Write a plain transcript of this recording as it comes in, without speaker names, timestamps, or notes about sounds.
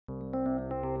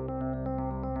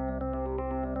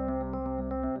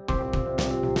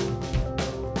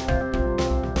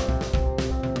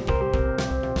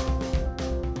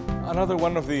Another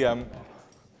one of the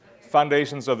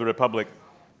foundations of the Republic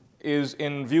is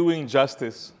in viewing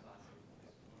justice.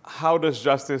 How does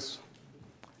justice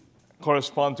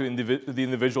correspond to the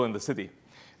individual in the city?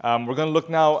 We're going to look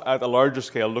now at a larger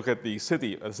scale, look at the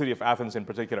city of Athens in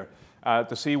particular,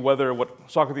 to see whether what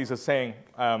Socrates is saying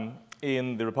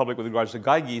in the Republic with regards to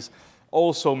gyges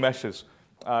also meshes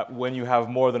when you have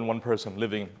more than one person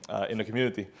living in a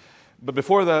community. But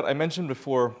before that, I mentioned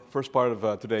before, first part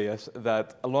of today, yes,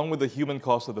 that along with the human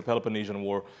cost of the Peloponnesian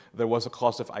War, there was a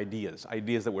cost of ideas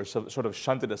that were sort of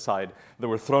shunted aside, that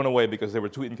were thrown away because they were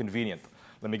too inconvenient.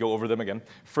 Let me go over them again.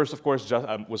 First, of course,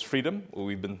 was freedom, what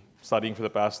we've been studying for the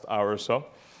past hour or so.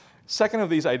 Second of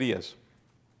these ideas,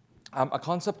 a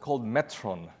concept called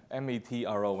metron,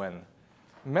 M-E-T-R-O-N.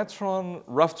 Metron,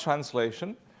 rough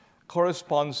translation,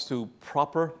 corresponds to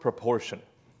proper proportion.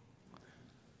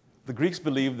 The Greeks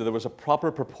believed that there was a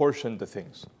proper proportion to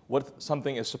things, what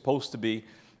something is supposed to be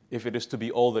if it is to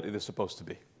be all that it is supposed to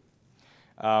be.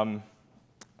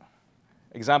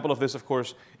 Example of this, of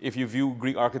course, if you view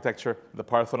Greek architecture, the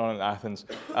Parthenon in Athens,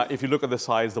 if you look at the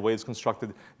sides, the way it's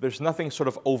constructed, there's nothing sort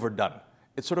of overdone.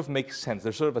 It sort of makes sense.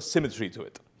 There's sort of a symmetry to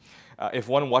it. If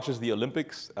one watches the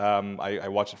Olympics, I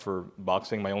watch it for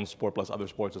boxing, my own sport plus other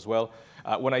sports as well.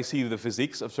 When I see the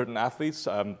physiques of certain athletes,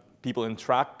 people in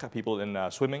track, people in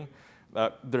swimming,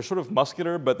 they're sort of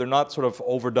muscular, but they're not sort of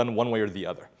overdone one way or the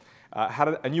other.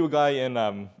 I knew a guy in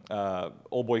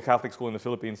old boy Catholic school in the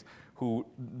Philippines who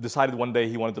decided one day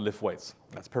he wanted to lift weights.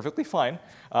 That's perfectly fine.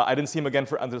 I didn't see him again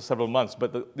for until several months,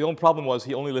 but the only problem was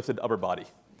he only lifted upper body,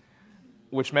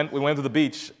 which meant we went to the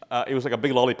beach, it was like a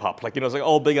big lollipop. Like, you know, it's like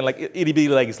all big and like itty-bitty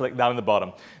legs like down in the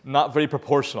bottom. Not very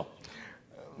proportional.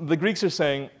 The Greeks are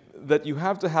saying that you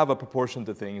have to have a proportion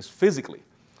to things physically,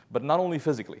 but not only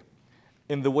physically,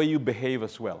 in the way you behave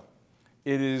as well.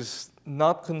 It is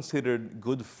not considered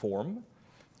good form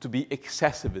to be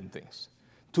excessive in things,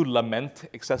 to lament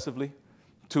excessively,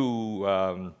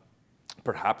 to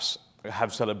perhaps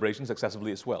have celebrations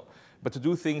excessively as well, but to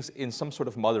do things in some sort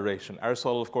of moderation.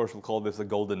 Aristotle, of course, will call this the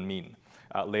golden mean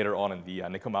later on in the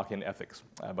Nicomachean Ethics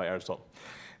by Aristotle.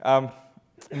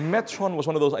 Metron was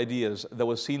one of those ideas that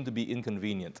was seen to be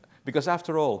inconvenient, because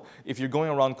after all, if you're going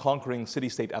around conquering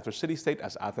city-state after city-state,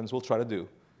 as Athens will try to do,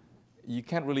 you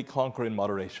can't really conquer in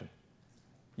moderation.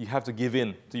 You have to give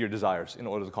in to your desires in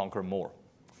order to conquer more.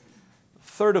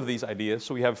 Third of these ideas,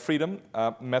 so we have freedom,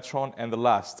 metron, and the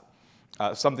last,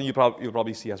 something you'll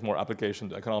probably see has more application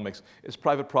to economics, is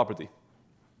private property.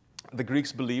 The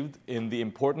Greeks believed in the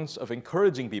importance of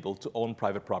encouraging people to own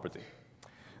private property.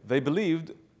 They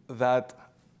believed that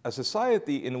a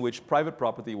society in which private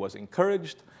property was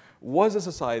encouraged was a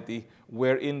society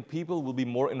wherein people will be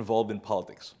more involved in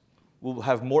politics, will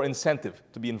have more incentive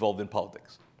to be involved in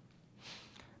politics.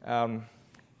 I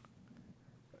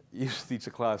used to teach a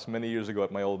class many years ago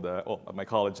at my old, at my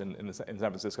college in San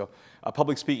Francisco, a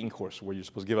public speaking course where you're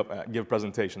supposed to give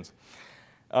presentations.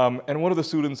 And one of the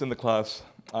students in the class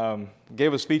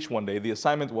gave a speech one day. The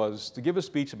assignment was to give a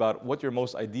speech about what your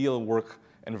most ideal work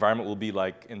environment will be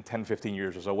like in 10, 15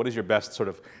 years or so. What is your best sort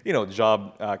of,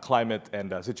 job, climate,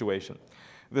 and situation?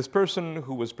 This person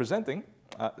who was presenting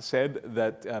said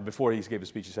that before he gave his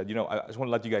speech, he said, I just want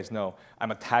to let you guys know,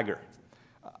 I'm a tagger.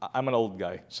 I'm an old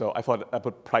guy, so I thought I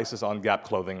put prices on Gap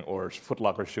clothing or Foot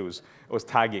Locker shoes. It was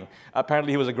tagging.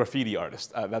 Apparently, he was a graffiti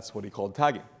artist. That's what he called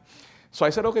tagging. So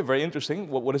I said, okay, very interesting.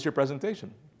 What is your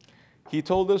presentation? He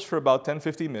told us for about 10,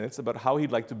 15 minutes about how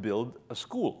he'd like to build a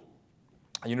school,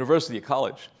 a university, a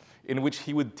college, in which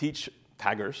he would teach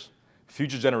taggers,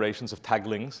 future generations of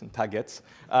taglings and tagettes,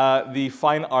 the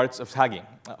fine arts of tagging,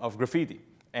 of graffiti,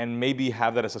 and maybe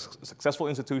have that as a successful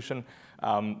institution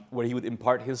where he would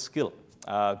impart his skill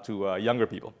to younger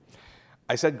people.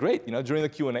 I said, great, during the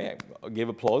Q&A, I gave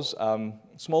applause.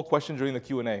 Small question during the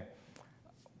Q&A.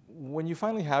 When you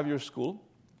finally have your school,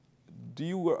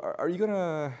 are you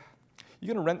gonna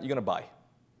rent, you're gonna buy?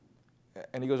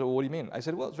 And he goes, well, what do you mean? I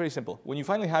said, well, it's very simple. When you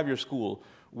finally have your school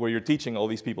where you're teaching all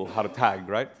these people how to tag,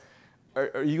 right?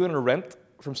 Are you gonna rent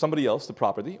from somebody else the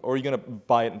property, or are you gonna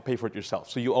buy it and pay for it yourself,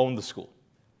 so you own the school?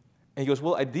 And he goes,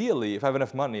 well, ideally, if I have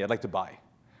enough money, I'd like to buy.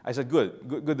 I said,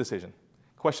 good decision.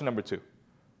 Question number 2.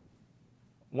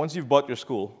 Once you've bought your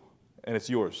school and it's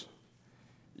yours,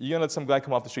 you gonna let some guy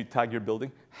come off the street tag your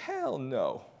building? Hell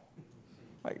no.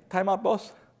 Like, time out,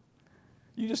 boss.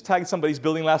 You just tagged somebody's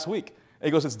building last week. And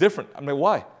he goes, it's different. I'm like,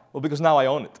 why? Well, because now I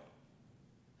own it.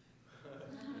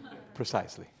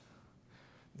 Precisely.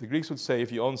 The Greeks would say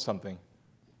if you own something,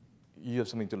 you have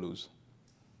something to lose.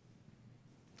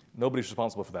 Nobody's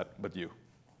responsible for that but you.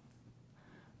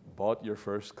 Bought your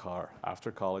first car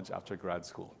after college, after grad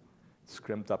school,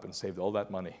 scrimped up and saved all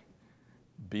that money,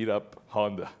 beat up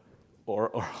Honda or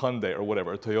Hyundai or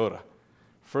whatever, or Toyota.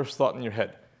 First thought in your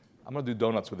head, I'm going to do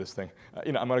donuts with this thing.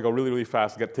 I'm going to go really, really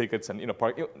fast, get tickets, and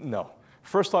park. No.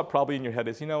 First thought probably in your head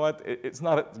is, you know what, it's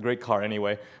not a great car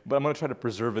anyway, but I'm going to try to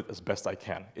preserve it as best I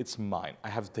can. It's mine. I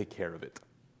have to take care of it.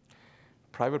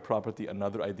 Private property,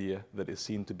 another idea that is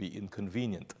seen to be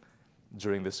inconvenient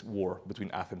during this war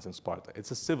between Athens and Sparta.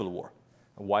 It's a civil war.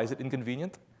 Why is it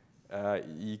inconvenient?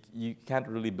 You can't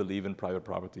really believe in private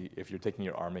property if you're taking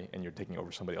your army and you're taking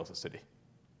over somebody else's city.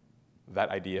 That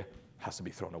idea has to be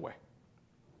thrown away.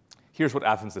 Here's what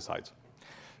Athens decides.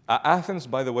 Athens,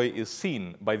 by the way, is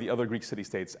seen by the other Greek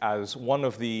city-states as one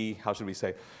of the, how should we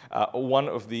say, one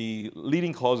of the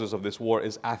leading causes of this war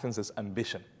is Athens'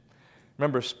 ambition.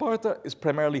 Remember, Sparta is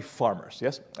primarily farmers,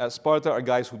 yes? Sparta are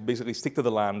guys who basically stick to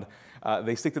the land,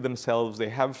 they stick to themselves, they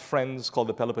have friends called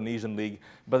the Peloponnesian League,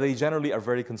 but they generally are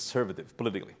very conservative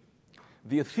politically.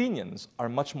 The Athenians are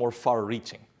much more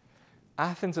far-reaching.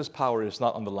 Athens' power is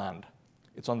not on the land,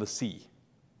 it's on the sea.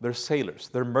 They're sailors,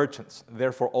 they're merchants,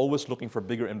 therefore always looking for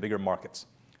bigger and bigger markets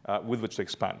with which to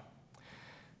expand.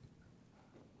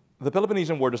 The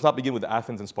Peloponnesian War does not begin with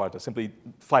Athens and Sparta simply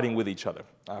fighting with each other.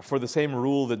 For the same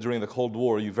rule that during the Cold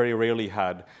War, you very rarely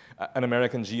had an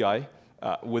American GI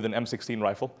with an M16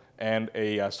 rifle and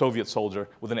a Soviet soldier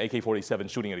with an AK-47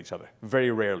 shooting at each other.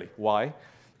 Very rarely. Why?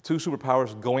 Two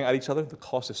superpowers going at each other, the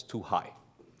cost is too high.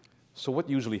 So what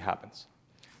usually happens?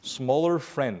 Smaller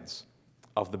friends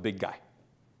of the big guy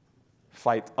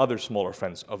fight other smaller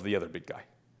friends of the other big guy,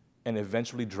 and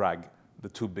eventually drag the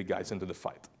two big guys into the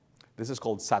fight. This is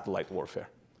called satellite warfare,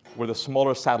 where the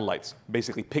smaller satellites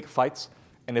basically pick fights,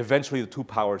 and eventually the two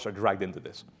powers are dragged into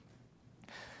this.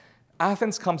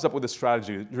 Athens comes up with a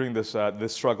strategy during this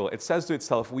struggle. It says to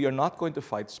itself, we are not going to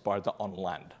fight Sparta on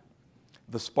land.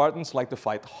 The Spartans like to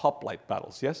fight hoplite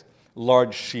battles, yes?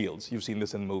 Large shields, you've seen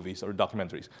this in movies or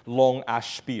documentaries. Long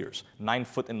ash spears, 9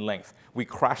 foot in length. We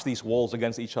crash these walls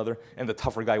against each other and the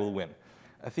tougher guy will win.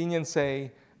 Athenians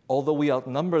say, although we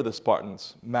outnumber the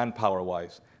Spartans,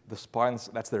 manpower-wise, the Spartans,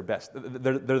 that's their best.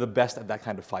 They're the best at that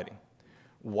kind of fighting.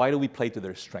 Why do we play to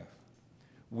their strength?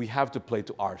 We have to play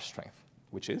to our strength,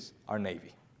 which is our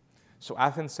navy. So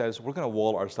Athens says, we're going to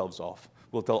wall ourselves off.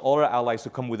 We'll tell all our allies to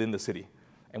come within the city,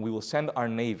 and we will send our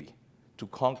navy to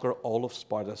conquer all of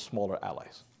Sparta's smaller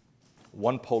allies,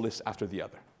 one polis after the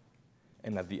other.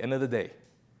 And at the end of the day,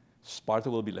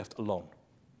 Sparta will be left alone.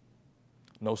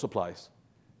 No supplies,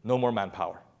 no more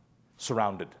manpower,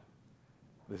 surrounded.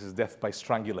 This is death by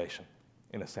strangulation,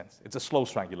 in a sense. It's a slow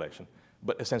strangulation,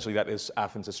 but essentially that is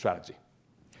Athens' strategy.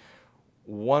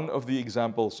 One of the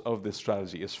examples of this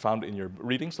strategy is found in your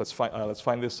readings. Let's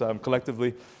find this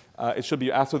collectively. It should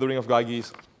be after the Ring of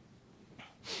Gyges.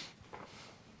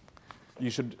 You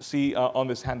should see on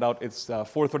this handout, it's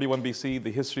 431 BC,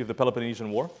 the history of the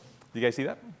Peloponnesian War. Do you guys see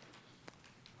that?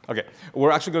 Okay,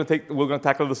 we're actually going to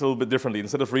tackle this a little bit differently.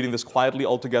 Instead of reading this quietly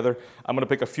all together, I'm going to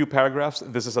pick a few paragraphs.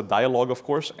 This is a dialogue, of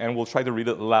course, and we'll try to read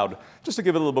it aloud, just to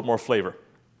give it a little bit more flavor.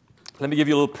 Let me give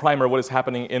you a little primer what is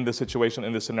happening in this situation,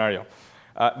 in this scenario.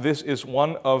 This is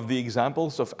one of the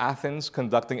examples of Athens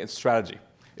conducting its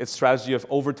strategy of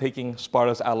overtaking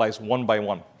Sparta's allies one by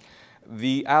one.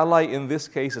 The ally in this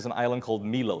case is an island called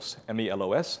Melos,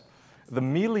 M-E-L-O-S. The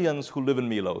Melians who live in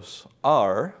Melos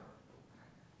are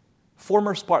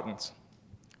former Spartans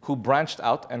who branched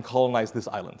out and colonized this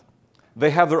island.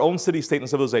 They have their own city-state and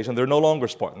civilization. They're no longer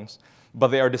Spartans, but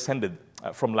they are descended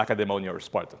from Lacedaemonia or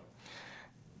Sparta.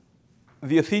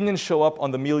 The Athenians show up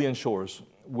on the Melian shores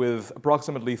with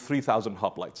approximately 3,000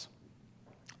 hoplites,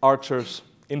 archers,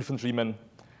 infantrymen,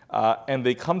 and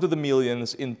they come to the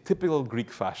Melians in typical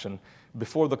Greek fashion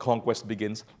before the conquest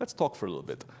begins. Let's talk for a little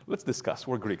bit. Let's discuss.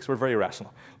 We're Greeks. We're very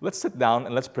rational. Let's sit down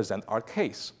and let's present our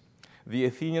case. The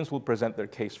Athenians will present their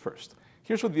case first.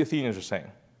 Here's what the Athenians are saying.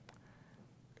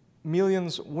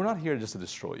 Melians, we're not here just to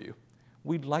destroy you.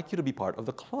 We'd like you to be part of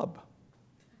the club,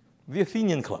 the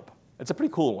Athenian club. It's a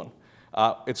pretty cool one.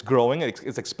 It's growing,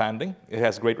 it's expanding, it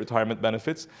has great retirement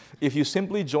benefits. If you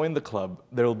simply join the club,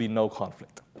 there will be no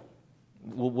conflict.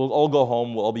 We'll all go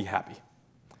home, we'll all be happy.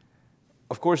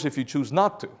 Of course, if you choose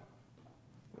not to,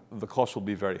 the cost will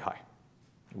be very high.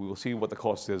 We will see what the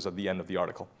cost is at the end of the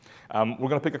article. We're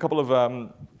going to pick a couple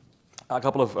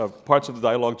of parts of the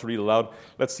dialogue to read aloud.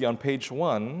 Let's see on page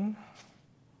 1.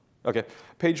 Okay,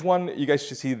 page 1, you guys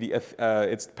should see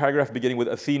it's paragraph beginning with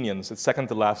Athenians. It's second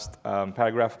to last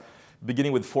paragraph,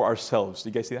 beginning with for ourselves. Do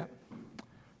you guys see that?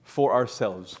 For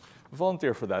ourselves.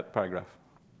 Volunteer for that paragraph.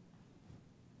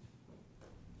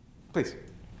 Please.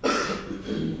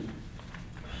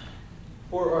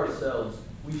 For ourselves,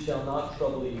 we shall not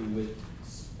trouble you with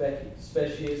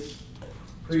specious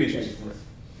pretenses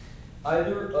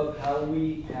either of how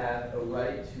we have a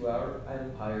right to our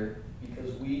empire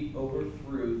because we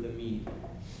overthrew the Mede,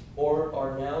 or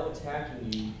are now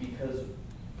attacking you because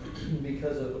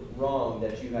of wrong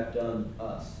that you have done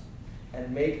us,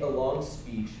 and make a long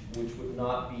speech which would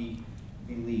not be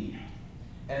believed.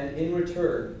 And in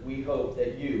return, we hope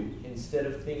that you, instead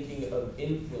of thinking of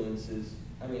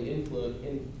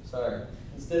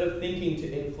instead of thinking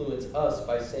to influence us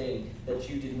by saying that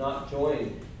you did not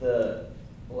join the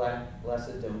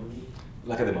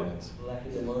Lacedaemonians,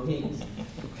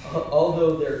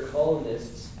 although they're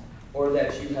colonists, or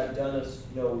that you have done us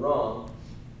no wrong,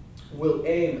 will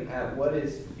aim at what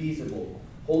is feasible,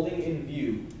 holding in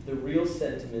view the real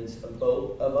sentiments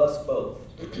of us both.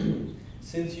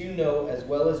 Since you know as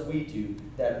well as we do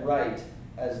that right,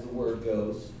 as the word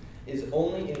goes, is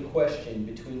only in question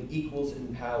between equals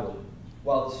in power,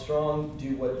 while the strong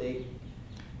do what they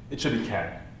It should be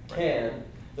can,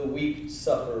 the weak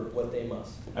suffer what they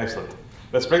must. Excellent.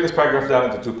 Let's break this paragraph down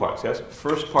into two parts, yes?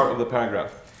 First part of the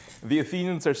paragraph. The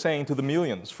Athenians are saying to the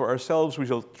Melians, for ourselves we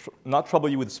shall not trouble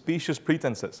you with specious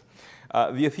pretenses.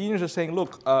 The Athenians are saying,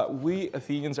 look, we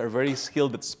Athenians are very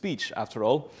skilled at speech, after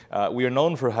all. We are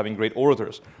known for having great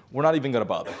orators. We're not even going to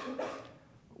bother.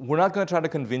 We're not going to try to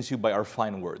convince you by our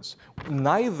fine words.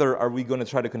 Neither are we going to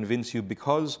try to convince you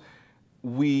because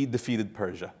we defeated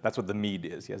Persia. That's what the Mede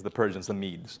is, yes, the Persians, the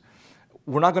Medes.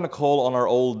 We're not going to call on our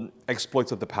old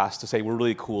exploits of the past to say we're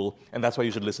really cool, and that's why you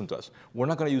should listen to us. We're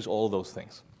not going to use all those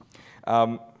things.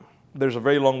 There's a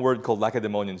very long word called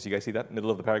Lacedaemonians. You guys see that, middle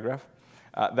of the paragraph?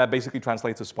 That basically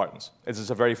translates to Spartans. It's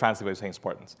just a very fancy way of saying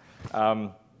Spartans.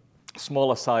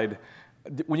 Small aside,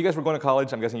 when you guys were going to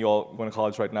college, I'm guessing you all going to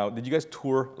college right now, did you guys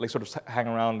tour, like sort of hang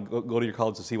around, go to your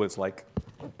college to see what it's like?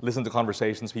 Listen to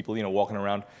conversations, people, walking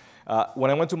around. When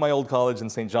I went to my old college in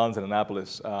St. John's in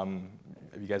Annapolis, I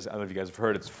don't know if you guys have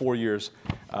heard, it's 4 years,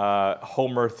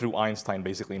 Homer through Einstein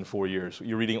basically in 4 years.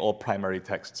 You're reading all primary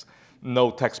texts.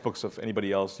 No textbooks of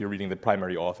anybody else, you're reading the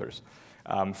primary authors.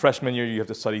 Freshman year, you have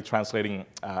to study translating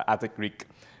Attic Greek.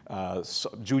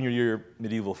 Junior year,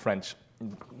 medieval French,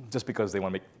 just because they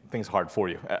want to make things hard for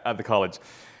you at the college.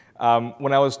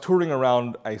 When I was touring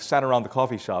around, I sat around the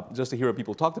coffee shop just to hear what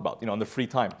people talked about, in the free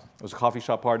time. It was a coffee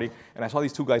shop party, and I saw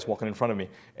these two guys walking in front of me,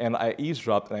 and I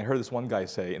eavesdropped, and I heard this one guy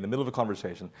say, in the middle of a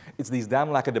conversation, "It's these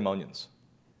damn Lacedaemonians."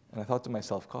 And I thought to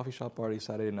myself, coffee shop party,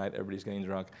 Saturday night, everybody's getting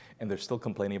drunk, and they're still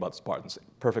complaining about Spartans.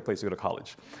 Perfect place to go to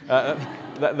college.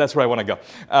 That's where I want to go.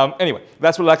 Anyway,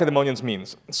 that's what Lacedaemonians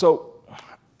means. So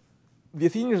the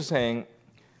Athenians are saying,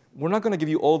 we're not going to give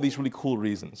you all these really cool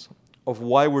reasons of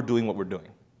why we're doing what we're doing.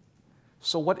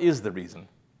 So what is the reason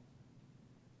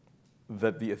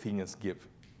that the Athenians give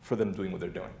for them doing what they're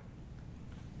doing?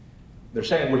 They're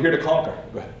saying, we're here to conquer.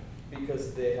 Go ahead.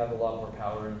 Because they have a lot more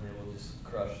power and they will just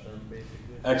crush them, basically.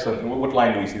 Excellent. And what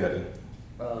line do we see that in?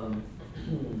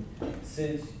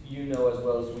 Since you know as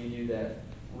well as we do that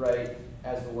right,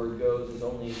 as the word goes, is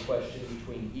only a question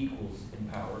between equals in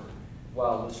power,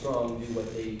 while the strong do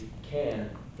what they can,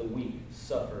 the weak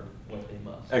suffer what they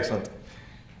must. Excellent.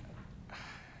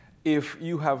 If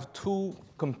you have two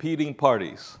competing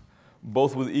parties,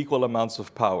 both with equal amounts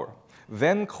of power,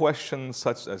 then questions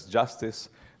such as justice,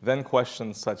 then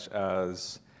questions such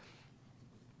as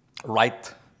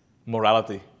right,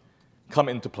 morality, come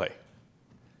into play.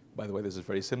 By the way, this is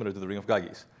very similar to the Ring of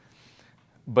Gyges.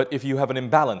 But if you have an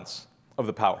imbalance of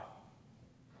the power,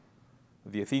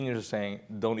 the Athenians are saying,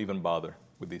 don't even bother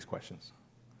with these questions.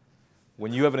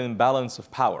 When you have an imbalance of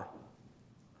power,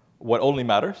 what only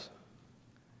matters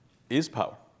is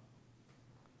power.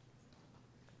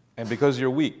 And because you're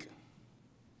weak,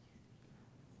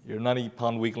 you're a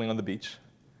 90-pound weakling on the beach,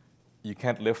 you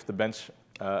can't lift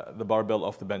the barbell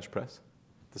off the bench press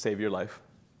to save your life,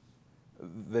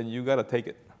 then you got to take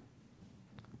it.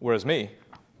 Whereas me,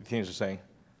 the Athenians are saying,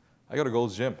 I got to go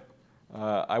to the gym.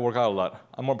 I work out a lot.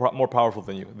 I'm more powerful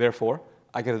than you. Therefore,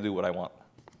 I got to do what I want.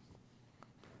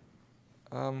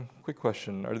 Quick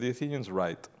question. Are the Athenians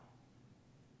right?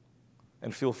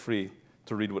 And feel free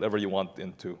to read whatever you want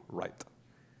into right.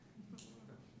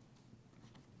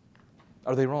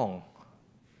 Are they wrong?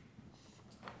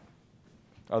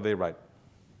 Are they right?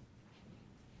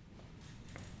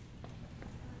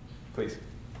 Please.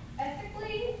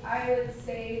 Ethically, I would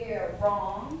say they're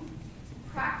wrong.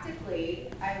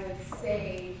 Practically, I would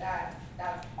say that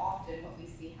that's often what we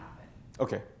see happen.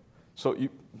 Okay. So you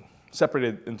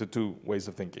separated into two ways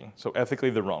of thinking. So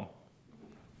ethically, they're wrong.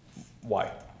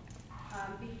 Why?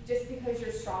 Just because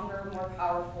you're stronger, more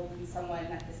powerful than someone,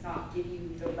 that does not give you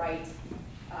the right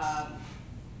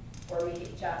or make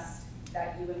it just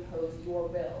that you impose your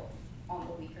will on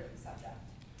the weaker subject.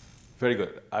 Very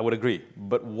good. I would agree.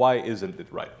 But why isn't it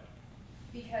right?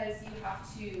 Because you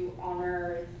have to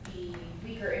honor the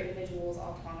weaker individual's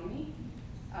autonomy.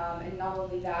 And not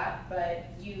only that, but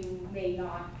you may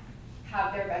not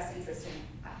have their best interest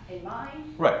in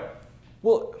mind. Right.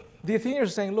 Well, the Athenians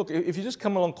are saying, look, if you just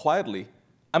come along quietly,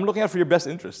 I'm looking out for your best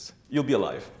interests. You'll be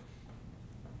alive.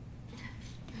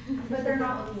 But they're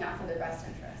not looking out for their best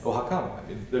interests. Well, how come? I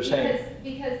mean, they're saying...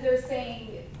 Because they're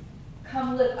saying,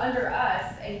 come live under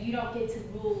us, and you don't get to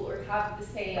rule or have the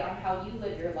say on how you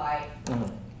live your life.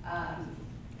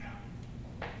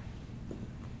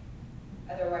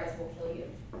 Otherwise, we'll kill you.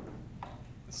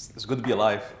 It's good to be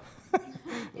alive.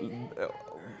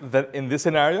 That in this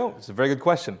scenario, it's a very good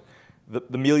question.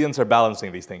 The millions are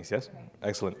balancing these things, yes? Okay.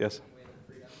 Excellent, yes?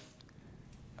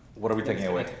 What are we taking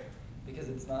away? Because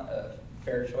it's not a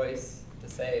fair choice to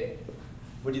say,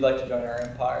 would you like to join our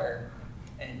empire?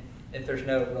 And if there's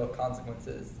no real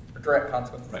consequences, or direct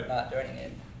consequences of not joining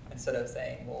it, instead of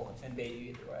saying, we'll invade you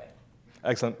either way.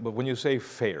 Excellent, but when you say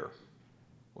fair,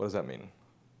 what does that mean?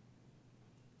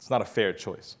 It's not a fair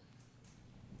choice.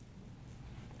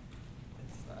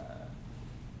 It's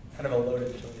kind of a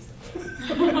loaded choice.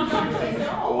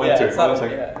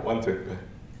 One, two.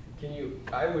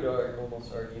 I would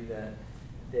almost argue that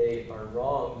they are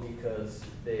wrong because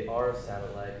they are a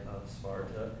satellite of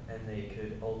Sparta, and they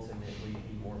could ultimately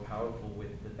be more powerful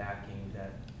with the backing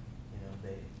that,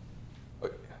 they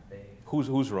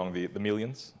Who's wrong, the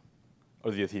Melians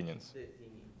or the Athenians? The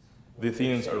Athenians. The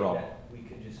Athenians are wrong. We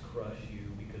can just crush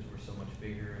you because we're so much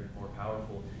bigger and more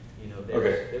powerful.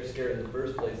 They're scared in the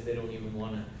first place. They don't even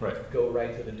want to go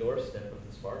right to the doorstep of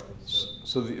the Spartans.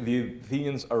 So the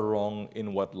Athenians are wrong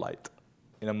in what light?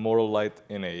 In a moral light,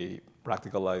 in a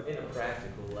practical light? In a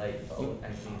practical light, I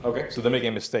think. Okay, so they're making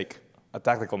a mistake, a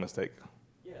tactical mistake.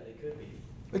 Yeah, they could be.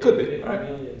 They could be. If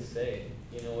Melians say,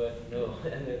 you know what, no,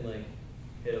 and then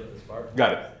hit up the Spartans.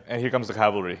 Got it. And here comes the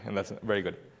cavalry, and that's very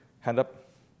good. Hand up.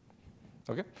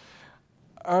 Okay.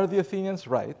 Are the Athenians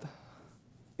right?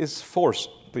 Is force,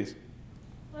 please.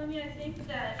 Well, I think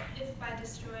that if by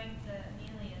destroying the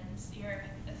Melians, you're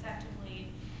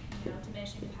effectively,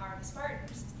 diminishing the power of the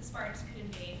Spartans. The Spartans could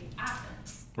invade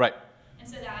Athens. Right. And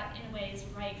so that, in a way, is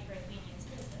right for Athenian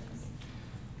citizens.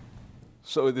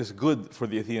 So it is good for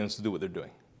the Athenians to do what they're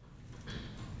doing.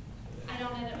 I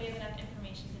don't know that we have enough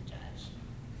information to judge.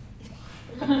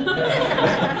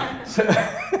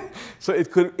 So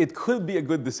it could be a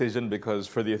good decision because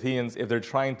for the Athenians, if they're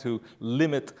trying to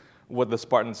limit what the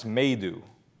Spartans may do,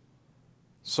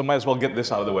 so might as well get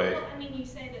this out of the way. Well, you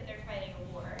say that they're fighting a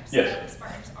war, so yes. The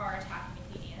Spartans are attacking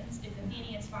Athenians. If the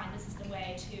Athenians find this is the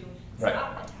way to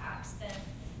stop attacks, then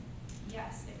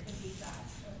yes, it could be that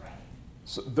right.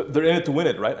 So they're in it to win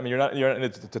it, right? You're not in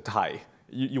it to tie.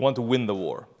 You want to win the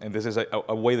war, and this is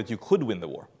a way that you could win the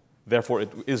war. Therefore,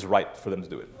 it is right for them to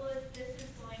do it. Well, if this is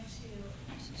going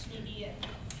to maybe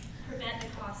prevent the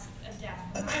cost of death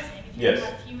from rising, if you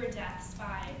have fewer deaths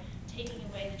by taking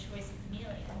away the choice of the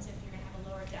Melians, if you're going to have a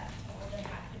lower death toll, then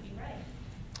that could be right.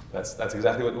 That's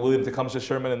exactly what William Tecumseh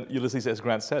Sherman and Ulysses S.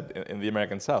 Grant said in the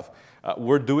American South.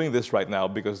 We're doing this right now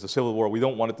because the Civil War, we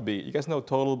don't want it to be, you guys know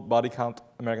total body count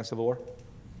American Civil War?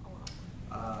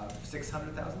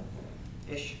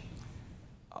 600,000-ish.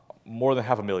 More than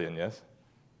 500,000, yes?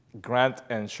 Grant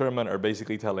and Sherman are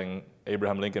basically telling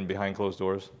Abraham Lincoln behind closed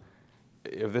doors,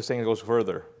 if this thing goes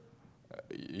further,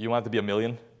 you want it to be 1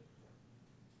 million?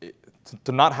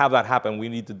 To not have that happen, we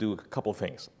need to do a couple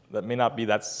things. That may not be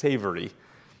that savory,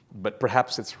 but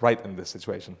perhaps it's right in this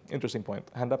situation. Interesting point.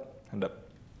 Hand up, hand up.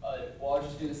 Well, I was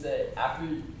just going to say,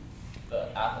 after the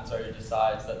Athens already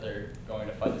decides that they're going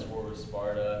to fight this war with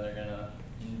Sparta and they're going to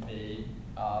invade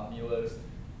Milos,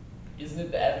 isn't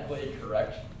it the ethically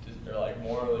correct or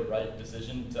morally right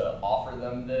decision to offer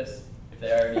them this if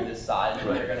they already decided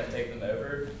they're going to take them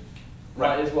over?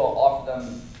 Might as well offer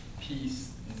them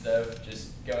peace instead of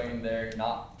just going in there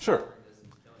not. Sure.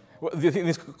 Well, the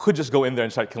Athenians could just go in there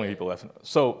and start killing people.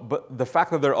 So, but the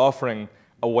fact that they're offering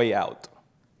a way out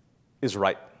is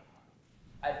right.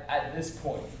 At this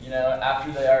point,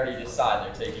 after they already decide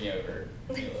they're taking over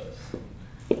Milos.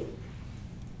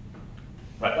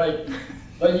 Right.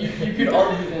 You could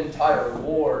argue the entire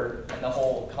war and the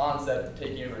whole concept of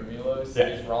taking over Milos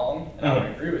is wrong, and I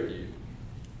would agree with you.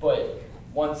 But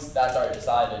once that's already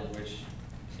decided, which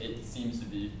it seems to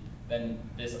be, then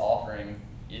this offering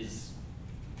is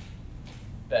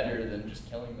better than just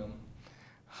killing them.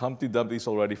 Humpty Dumpty's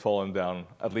already fallen down.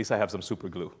 At least I have some super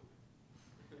glue.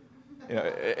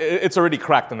 It's already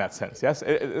cracked in that sense, yes?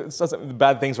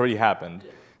 Bad things already happened.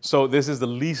 So this is the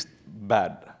least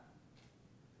bad.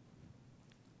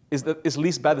 Is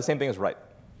least bad the same thing as right?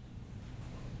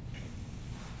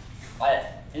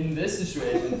 in this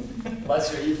situation,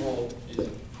 lesser evil is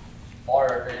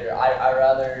far greater. I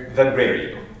rather. Then greater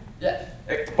evil. Yeah.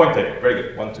 Point taken. Very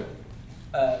good. 1, 2.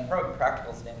 From a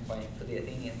practical standpoint, for the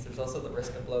Athenians, there's also the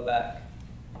risk of blowback.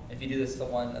 If you do this to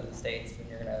one of the states,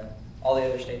 then all the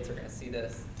other states are gonna see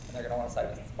this, and they're gonna want to side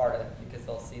with Sparta because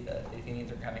they'll see that the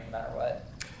Athenians are coming no matter what.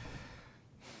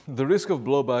 The risk of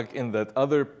blowback in that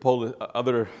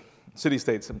other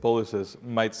city-states and polises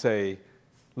might say,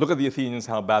 look at the Athenians,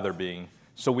 how bad they're being,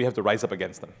 so we have to rise up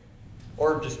against them.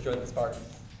 Or just join the Spartans.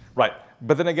 Right.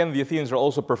 But then again, the Athenians are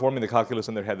also performing the calculus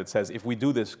in their head that says, if we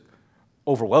do this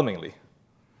overwhelmingly,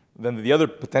 then the other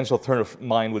potential turn of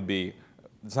mind would be,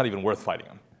 it's not even worth fighting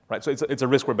them. Right? So it's a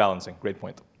risk we're balancing. Great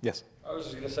point. Yes? I was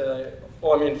just going to say, like,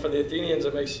 well, I mean, for the Athenians,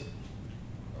 it makes,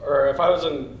 or if I was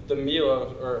in the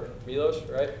Milos,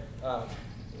 right?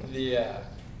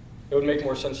 It would make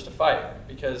more sense to fight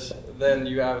because then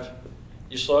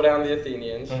you slow down the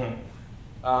Athenians.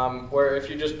 Mm-hmm. Where if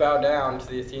you just bow down to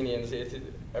the Athenians,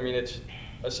 it's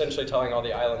essentially telling all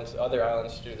the other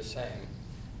islands to do the same.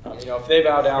 If they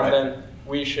bow down, then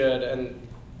we should, and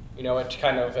it's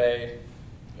kind of a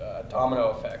domino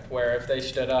effect where if they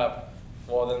stood up,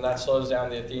 well, then that slows down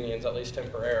the Athenians at least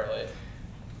temporarily.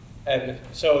 And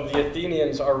so the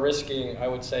Athenians are risking, I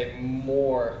would say,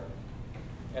 more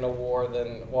in a war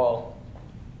than, well,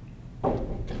 I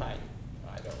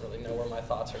don't really know where my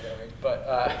thoughts are going, but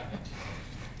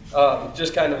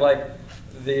just kind of like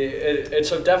it's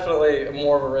definitely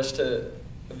more of a risk to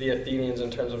the Athenians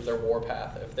in terms of their war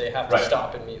path if they have to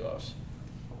stop in Milos.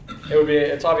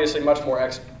 It's obviously much more,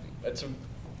 it's a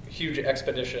huge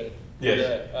expedition for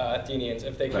the Athenians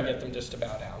if they can get them just to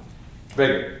bow down.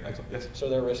 Very good. Excellent. Yes. So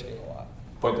they're risking a lot.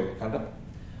 Point taken. Panda?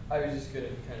 I was just going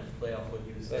to kind of play off what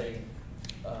you were saying.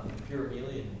 If you're a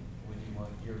Melian, would you want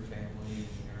your family and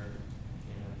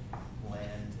your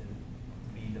land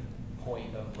to be the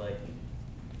point of like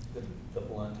the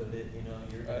blunt of it?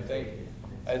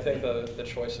 I think the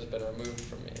choice has been removed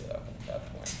from me though at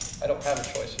that point. I don't have a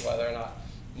choice of whether or not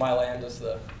my land is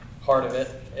the heart of it.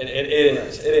 It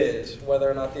is. Whether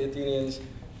or not the Athenians,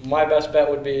 my best bet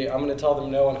would be I'm going to tell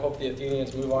them no and hope the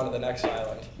Athenians move on to the next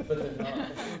island. But they're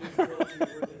not.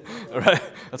 Right.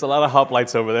 That's a lot of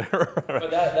hoplites over there.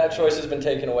 But that choice has been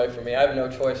taken away from me. I have no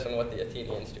choice in what the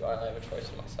Athenians do. I only have a choice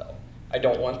in myself. I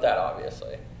don't want that,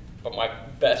 obviously. But my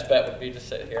best bet would be to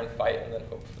sit here and fight and then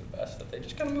hope for the best that they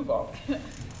just kind of move on.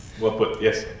 Well put.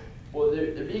 Yes. Well,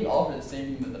 they're being offered the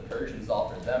same thing that the Persians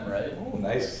offered them, right? Oh,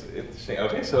 nice. Interesting.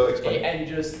 Okay, so explain. And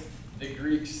just the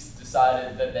Greeks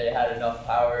decided that they had enough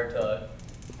power to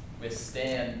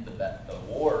withstand the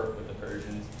war with the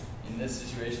Persians. In this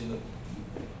situation,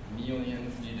 the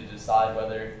Melians need to decide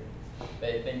whether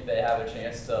they think they have a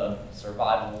chance to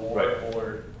survive a war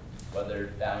or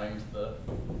whether bowing to the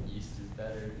east is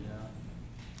better.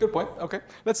 Good point. Okay,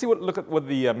 let's look at what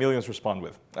the Melians respond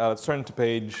with. Let's turn to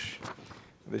page.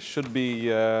 This should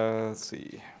be. Let's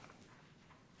see.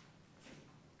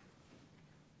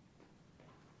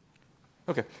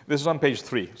 Okay, this is on page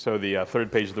 3, so the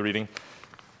third page of the reading.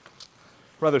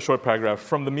 Rather short paragraph.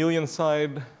 From the Melian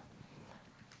side,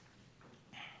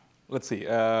 let's see.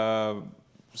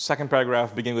 Second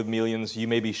paragraph, beginning with Melians, you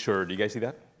may be sure. Do you guys see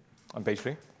that on page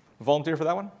 3? Volunteer for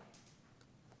that one?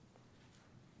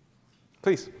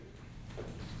 Please.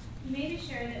 You may be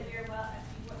sure that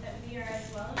we are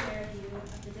as well aware of you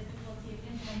of the difficulty of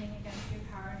contending against your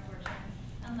power and fortune,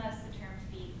 unless the terms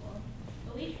be equal.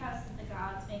 But we trust that the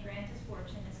gods may grant us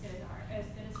fortune as good as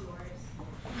yours,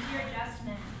 and you are just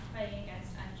men fighting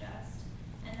against unjust,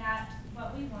 and that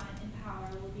what we want in power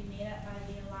will be made up by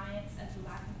the alliance of the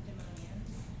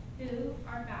Lacedaemonians, who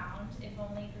are bound, if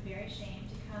only for very shame,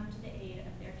 to come to the aid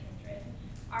of their kindred.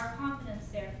 Our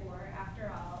confidence, therefore, after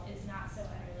all, is not so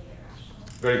utterly irrational.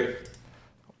 Very good.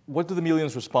 What do the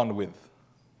Melians respond with?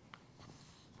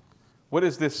 What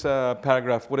is this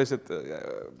paragraph? What is it?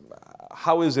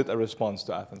 How is it a response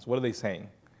to Athens? What are they saying?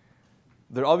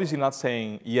 They're obviously not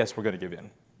saying, yes, we're going to give in.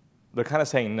 They're kind of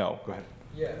saying no. Go ahead.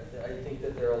 Yeah, I think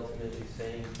that they're ultimately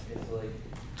saying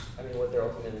what they're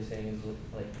ultimately saying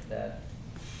is like that,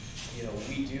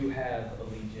 we do have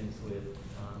allegiance with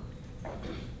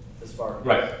the Spartans.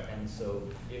 Right. And so,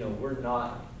 we're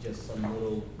not just some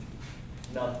little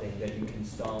nothing that you can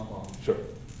stomp on. Sure.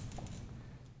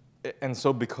 And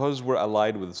so because we're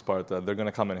allied with Sparta, they're going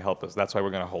to come and help us. That's why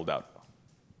we're going to hold out.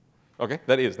 Okay,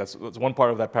 that's one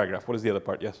part of that paragraph. What is the other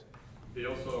part? Yes? They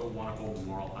also want to hold the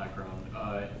moral high ground.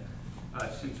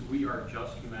 Since we are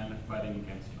just men fighting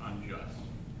against unjust,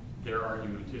 their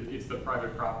argument, it's the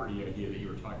private property idea that you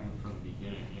were talking from the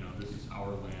beginning. This is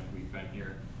our land. We've been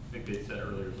here. I think they said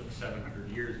earlier it was like 700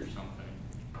 years or something.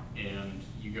 and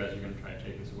you guys are going to try to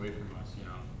take this away from us. You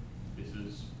know, this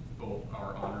is both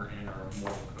our honor and our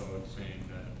moral code saying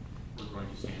that we're going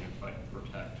to stand and fight to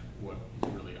protect what is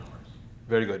really ours.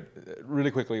 Very good.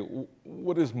 Really quickly,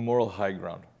 what is moral high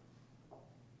ground?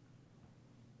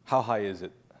 How high is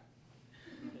it?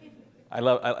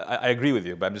 I agree with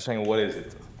you, but I'm just saying, what is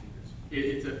it?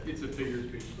 It's a figure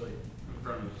speech, like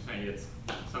I'm saying, it's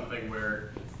something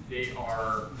where they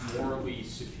are morally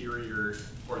superior,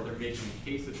 or they're making a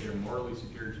case that they're morally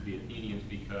superior to the Athenians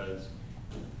because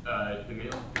the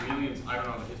Melians, I don't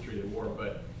know the history of the war,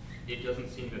 but it doesn't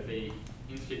seem that they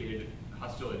instigated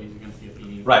hostilities against the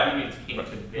Athenians. Right. The Athenians came Right.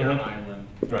 to their Mhm. island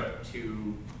Right.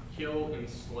 to kill,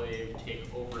 enslave,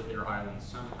 take over their island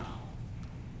somehow.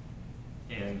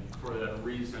 And for that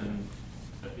reason,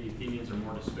 that the Athenians are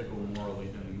more despicable morally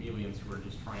than the Melians, who are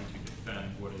just trying to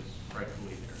defend what is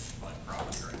rightfully theirs by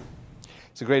property right.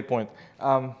 It's a great point.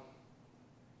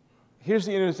 Here's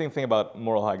the interesting thing about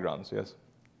moral high grounds, yes?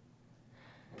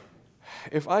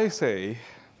 If I say,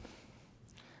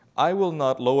 I will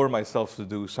not lower myself to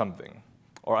do something,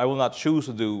 or I will not choose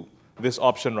to do this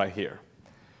option right here,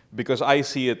 because I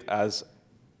see it as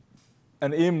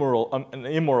an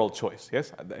immoral choice,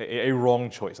 yes? A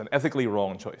wrong choice, an ethically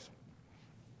wrong choice.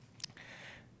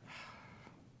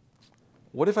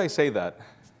 What if I say that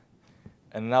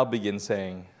and now begin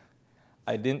saying,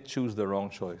 I didn't choose the wrong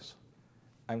choice.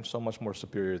 I'm so much more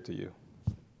superior to you.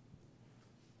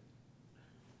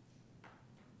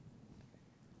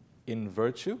 In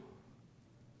virtue,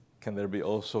 can there be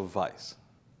also vice?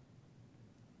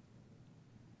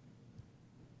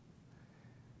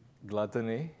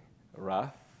 Gluttony,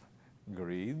 wrath,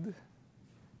 greed.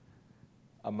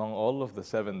 Among all of the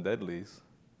 7 deadlies,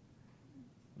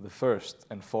 the first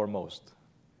and foremost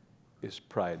is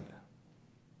pride.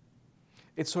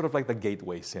 It's sort of like the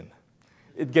gateway sin.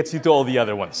 It gets you to all the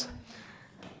other ones.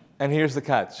 And here's the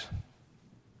catch.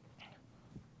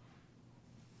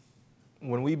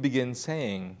 When we begin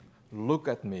saying, look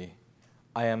at me,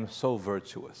 I am so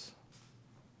virtuous,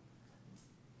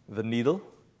 the needle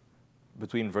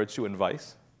between virtue and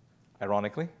vice,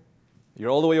 ironically,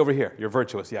 you're all the way over here. You're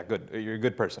virtuous. Yeah, good. You're a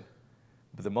good person.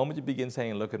 But the moment you begin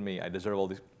saying, look at me, I deserve all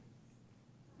these,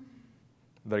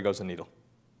 there goes the needle.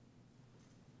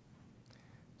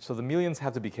 So the Melians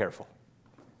have to be careful.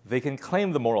 They can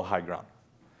claim the moral high ground.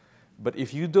 But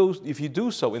if you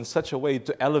do so in such a way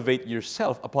to elevate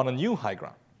yourself upon a new high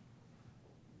ground,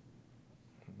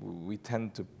 we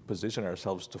tend to position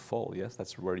ourselves to fall. Yes,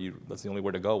 that's the only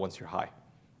way to go once you're high,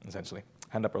 essentially.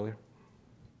 Hand up earlier.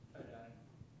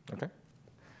 Okay.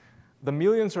 The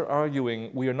Melians are arguing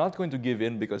we are not going to give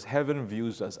in because heaven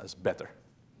views us as better.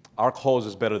 Our cause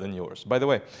is better than yours. By the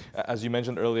way, as you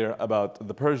mentioned earlier about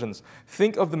the Persians,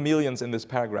 think of the Melians in this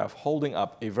paragraph holding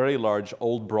up a very large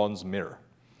old bronze mirror,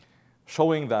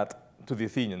 showing that to the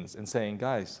Athenians and saying,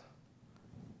 guys,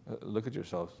 look at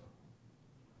yourselves.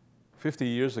 50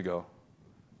 years ago,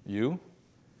 you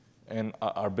and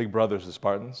our big brothers, the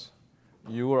Spartans,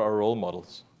 you were our role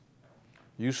models.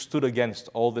 You stood against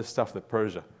all this stuff that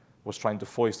Persia was trying to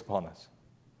foist upon us.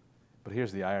 But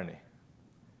here's the irony.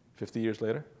 50 years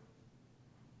later,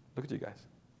 look at you guys.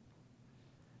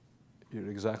 You're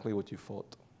exactly what you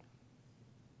fought.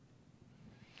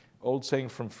 Old saying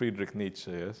from Friedrich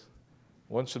Nietzsche is,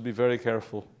 one should be very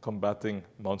careful combating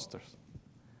monsters,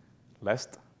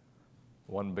 lest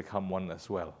one become one as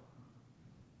well.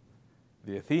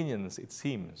 The Athenians, it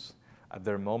seems, at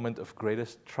their moment of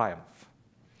greatest triumph.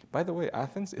 By the way,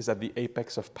 Athens is at the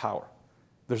apex of power.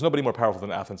 There's nobody more powerful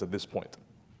than Athens at this point.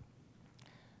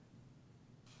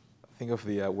 Think of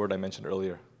the word I mentioned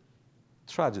earlier,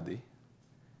 tragedy.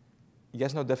 You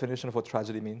guys know the definition of what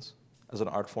tragedy means as an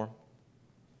art form?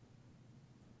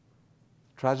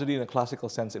 Tragedy in a classical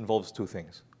sense involves 2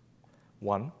 things.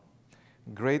 1,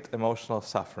 great emotional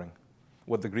suffering,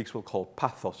 what the Greeks will call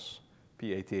pathos,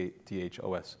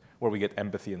 P-A-T-H-O-S, where we get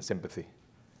empathy and sympathy.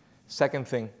 Second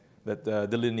thing that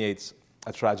delineates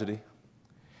a tragedy,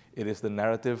 it is the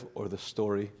narrative or the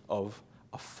story of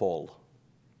a fall,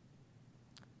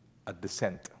 a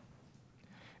descent.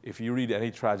 If you read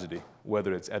any tragedy,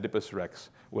 whether it's Oedipus Rex,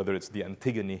 whether it's the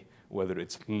Antigone, whether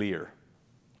it's Lear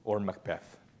or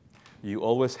Macbeth, you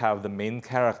always have the main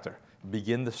character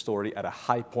begin the story at a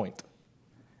high point,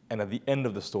 and at the end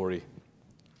of the story,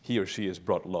 he or she is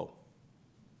brought low,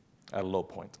 at a low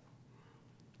point.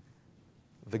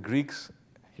 The Greeks,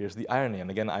 here's the irony, and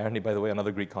again, irony, by the way,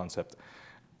 another Greek concept.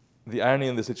 The irony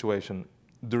in this situation,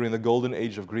 during the golden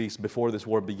age of Greece, before this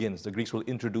war begins, the Greeks will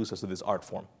introduce us to this art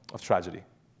form of tragedy.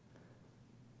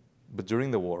 But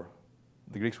during the war,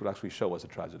 the Greeks would actually show us a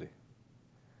tragedy.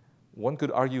 one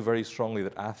could argue very strongly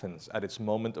that Athens, at its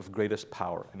moment of greatest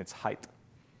power and its height,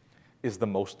 is the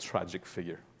most tragic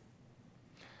figure.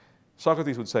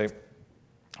 Socrates would say,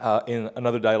 in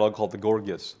another dialogue called the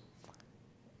Gorgias,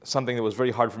 something that was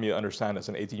very hard for me to understand as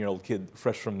an 18-year-old kid,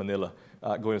 fresh from Manila,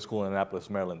 going to school in Annapolis,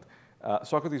 Maryland.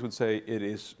 Socrates would say, it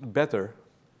is better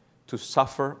to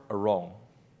suffer a wrong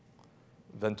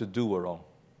than to do a wrong.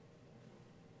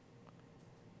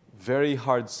 Very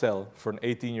hard sell for an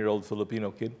 18-year-old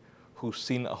Filipino kid who's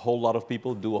seen a whole lot of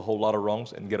people do a whole lot of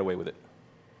wrongs and get away with it.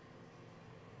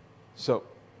 So,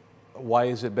 why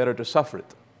is it better to suffer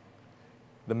it?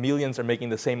 The Melians are making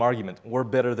the same argument. We're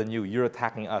better than you. You're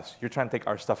attacking us. You're trying to take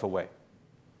our stuff away.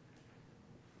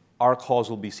 Our cause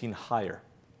will be seen higher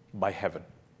by heaven.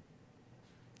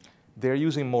 They're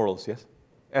using morals, yes?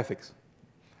 Ethics.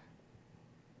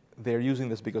 They're using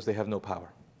this because they have no power.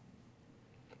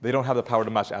 They don't have the power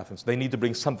to match Athens. They need to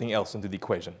bring something else into the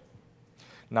equation.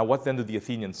 Now, what then do the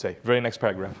Athenians say? Very next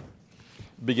paragraph.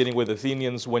 Beginning with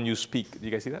Athenians, when you speak. Do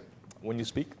you guys see that? When you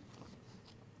speak.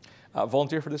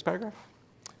 Volunteer for this paragraph,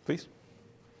 please.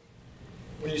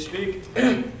 When you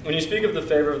speak of the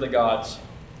favor of the gods,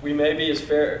 we may as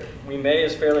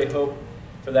fairly hope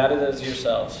for that as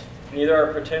yourselves. Neither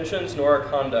our pretensions nor our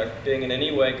conduct being in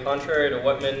any way contrary to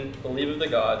what men believe of the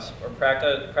gods or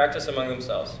practice among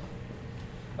themselves.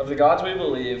 Of the gods we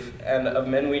believe, and of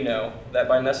men we know, that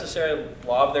by necessary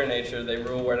law of their nature they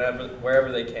rule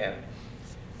wherever they can.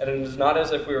 And it is not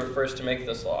as if we were first to make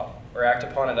this law, or act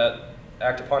upon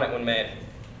it when made.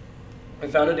 We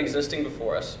found it existing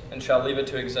before us, and shall leave it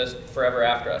to exist forever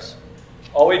after us.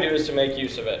 All we do is to make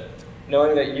use of it,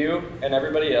 knowing that you and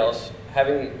everybody else,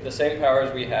 having the same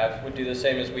powers we have, would do the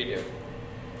same as we do.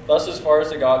 Thus, as far as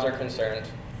the gods are concerned,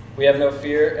 we have no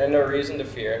fear and no reason to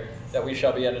fear that we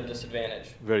shall be at a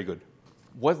disadvantage. Very good.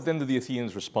 What then do the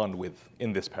Athenians respond with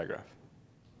in this paragraph?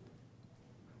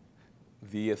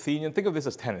 The Athenian, think of this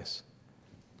as tennis.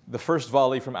 The first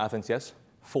volley from Athens, yes?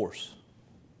 Force.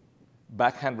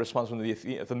 Backhand response from the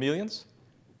Melians?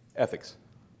 Ethics.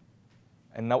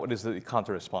 And now what is the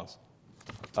counter response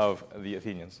of the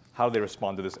Athenians? How do they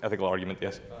respond to this ethical argument?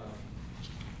 Yes?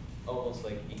 Almost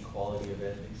like equality of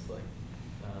ethics, like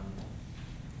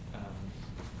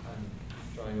I'm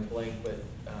drawing a blank, but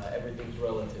everything's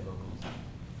relative almost.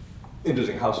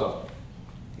 Interesting. How so?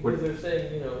 Because they're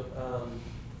saying,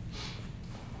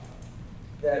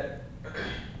 that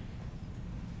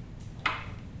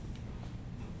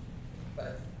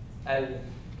I'm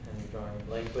drawing a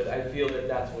blank, but I feel that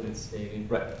that's what it's stating.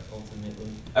 Right.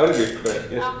 Ultimately. I would agree.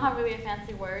 Right. Yes. I don't have really a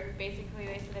fancy word. Basically,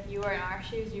 they said if you were in our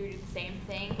shoes, you would do the same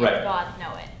thing. Right. And gods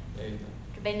know it. There you go.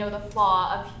 They know the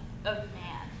flaw of man.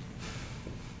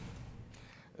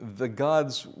 The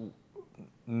gods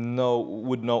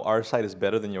would know our side is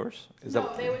better than yours? Is No,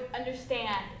 that they would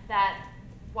understand that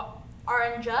what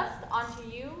are unjust onto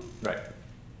you right.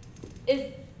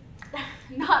 is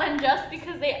not unjust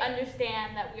because they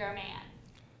understand that we are man.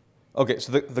 Okay,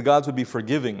 so the gods would be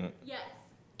forgiving Yes.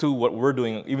 to what we're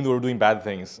doing, even though we're doing bad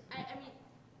things. I mean,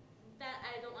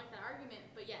 I don't like that argument,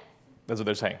 but yes. That's what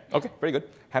they're saying. Okay, very good.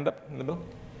 Hand up in the middle.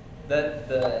 That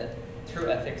the true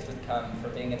ethics would come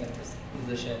from being in the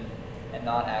position and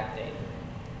not acting.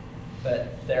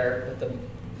 But the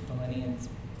Millennials,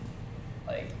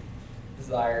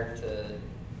 desire to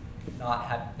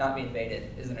not be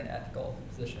invaded isn't an ethical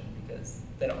position because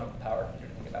they don't have the power to do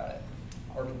anything about it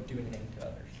or to do anything to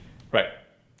others. Right.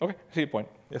 Okay, I see your point.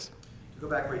 Yes. To go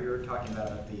back where you were talking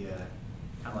about the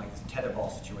kind of like this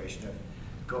tetherball situation of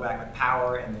go back with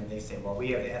power, and then they say, well,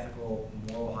 we have the ethical,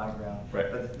 moral high ground.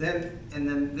 Right. But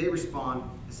then they respond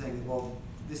saying, well,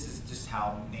 this is just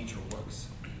how nature works.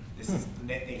 This is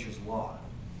nature's law.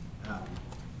 And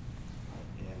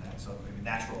that's so maybe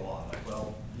natural law. Like,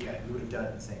 well, yeah, we would have done it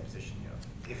in the same position,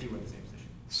 if you were in the same position.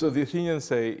 So the Athenians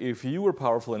say, if you were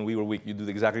powerful and we were weak, you'd do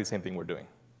exactly the same thing we're doing.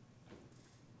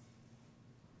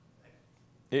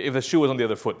 If the shoe was on the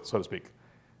other foot, so to speak.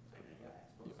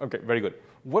 Okay, very good.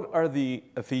 What are the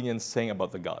Athenians saying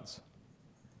about the gods?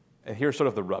 And here's sort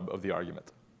of the rub of the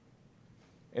argument.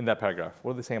 In that paragraph,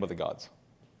 what are they saying about the gods?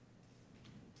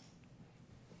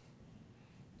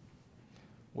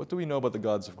 What do we know about the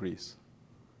gods of Greece?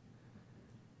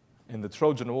 In the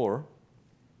Trojan War,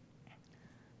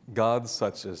 gods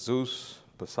such as Zeus,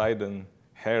 Poseidon,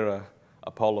 Hera,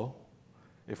 Apollo,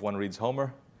 if one reads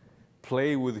Homer,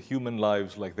 play with human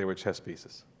lives like they were chess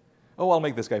pieces. Oh, I'll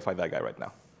make this guy fight that guy right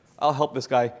now. I'll help this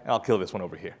guy, and I'll kill this one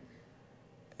over here.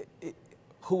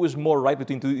 Who is more right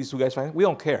between these two guys fighting? We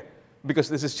don't care, because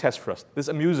this is chess for us. This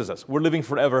amuses us. We're living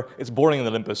forever. It's boring in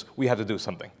Olympus. We have to do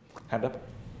something. Hand up.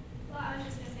 Well, I was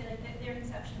just going to say, their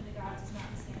conception of the gods is not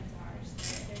the same as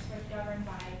ours. They're sort of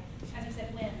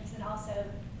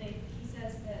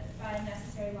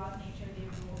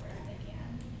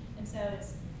so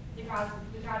it's the gods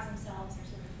themselves are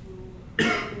sort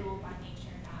of ruled by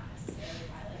nature, not necessarily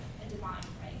by like a divine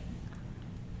right.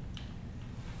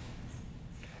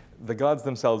 The gods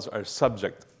themselves are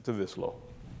subject to this law.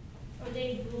 Or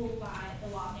they rule by the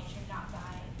law of nature, not by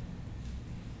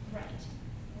right,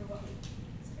 or what we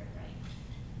consider right.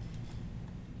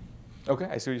 Okay,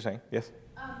 I see what you're saying. Yes?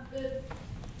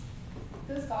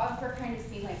 Those gods were kind of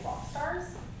seen like rock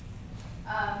stars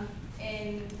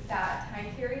in that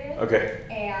time period. Okay.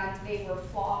 And they were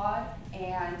flawed,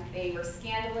 and they were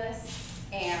scandalous,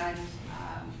 and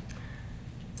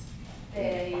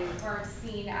they weren't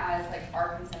seen as like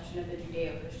our conception of the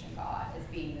Judeo-Christian God as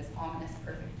being this ominous,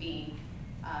 perfect being.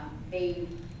 They,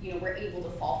 were able to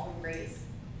fall from grace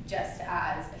just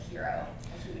as a hero,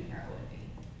 a human hero would be.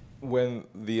 When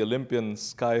the Olympian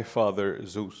sky father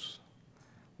Zeus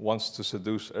wants to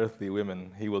seduce earthly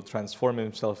women, he will transform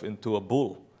himself into a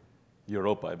bull,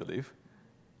 Europa, I believe,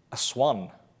 a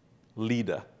swan,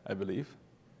 Leda, I believe,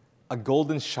 a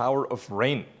golden shower of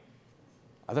rain.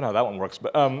 I don't know how that one works,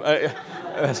 but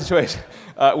a situation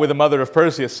with the mother of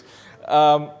Perseus.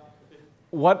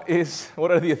 What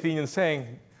are the Athenians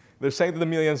saying? They're saying to the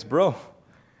Melians, bro,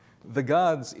 the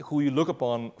gods who you look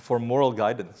upon for moral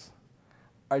guidance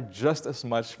are just as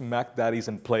much Mac Daddies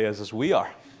and players as we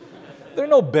are. They're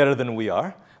no better than we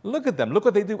are. Look at them. Look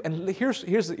what they do. And here's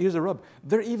the rub.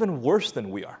 They're even worse than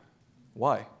we are.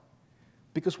 Why?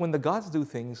 Because when the gods do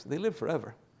things, they live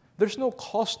forever. There's no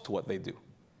cost to what they do.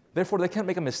 Therefore, they can't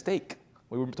make a mistake.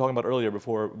 We were talking about earlier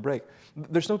before break.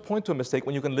 There's no point to a mistake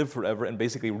when you can live forever and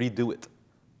basically redo it.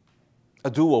 A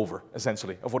do-over,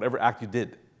 essentially, of whatever act you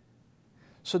did.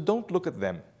 So don't look at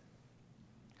them.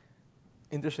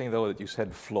 Interesting, though, that you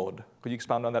said flawed. Could you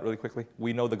expound on that really quickly?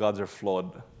 We know the gods are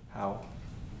flawed. How?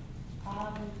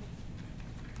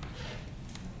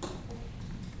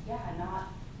 Yeah,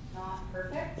 not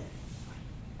perfect.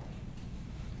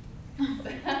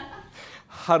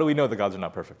 How do we know the gods are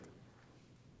not perfect?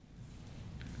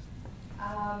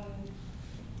 Because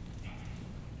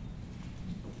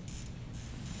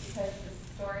the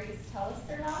stories tell us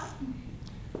they're not.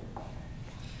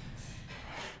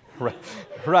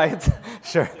 Right.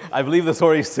 Sure. I believe the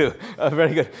stories too.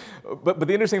 Very good. But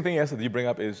the interesting thing, yes, that you bring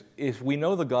up is, if we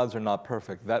know the gods are not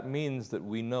perfect, that means that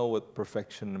we know what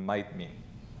perfection might mean.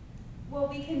 Well,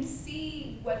 we can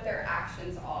see what their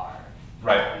actions are.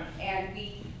 Right. And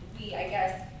we, I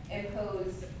guess,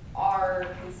 impose our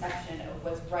conception of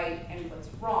what's right and what's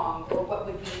wrong, or what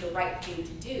would be the right thing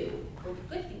to do, or the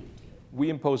good thing to do. We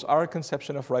impose our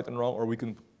conception of right and wrong,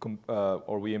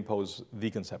 or we impose the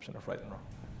conception of right and wrong.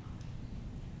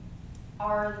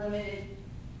 Our limited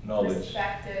knowledge,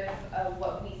 perspective of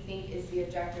what we think is the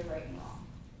objective right and wrong.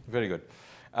 Very good.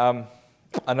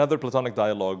 Another Platonic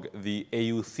dialogue, the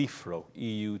Euthyphro,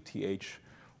 Euthyphro.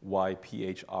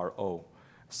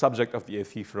 Subject of the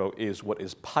Euthyphro is what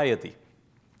is piety.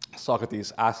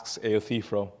 Socrates asks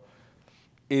Euthyphro,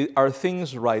 are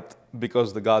things right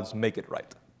because the gods make it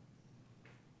right?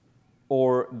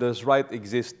 Or does right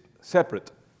exist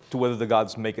separate to whether the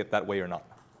gods make it that way or not?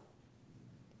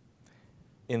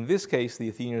 In this case, the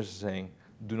Athenians are saying,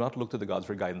 do not look to the gods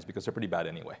for guidance because they're pretty bad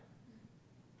anyway.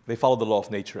 They follow the law of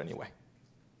nature anyway.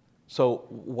 So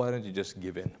why don't you just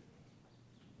give in?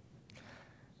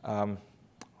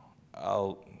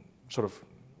 I'll sort of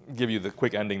give you the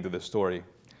quick ending to this story.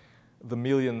 The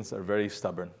Melians are very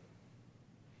stubborn.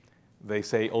 They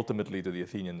say ultimately to the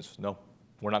Athenians, no,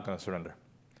 we're not going to surrender.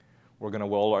 We're going to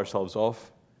wall ourselves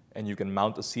off, and you can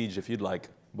mount a siege if you'd like,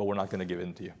 but we're not going to give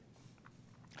in to you.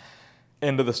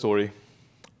 End of the story,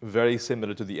 very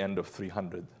similar to the end of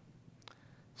 300.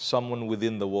 Someone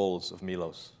within the walls of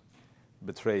Milos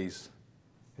betrays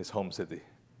his home city,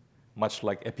 much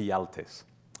like Ephialtes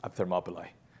at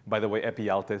Thermopylae. By the way,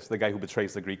 Ephialtes, the guy who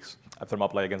betrays the Greeks at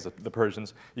Thermopylae against the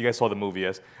Persians, you guys saw the movie,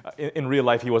 yes? In real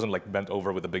life, he wasn't like bent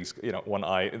over with a big, one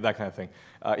eye, that kind of thing.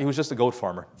 He was just a goat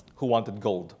farmer who wanted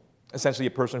gold, essentially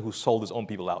a person who sold his own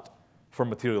people out for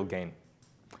material gain.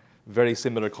 Very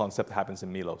similar concept happens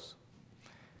in Milos.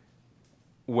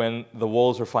 When the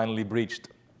walls are finally breached,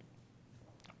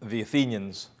 the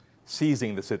Athenians,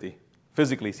 seizing the city,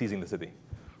 physically seizing the city,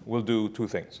 will do two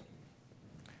things.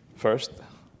 First,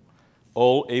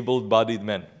 all able-bodied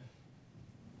men,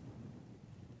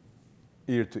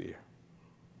 ear to ear.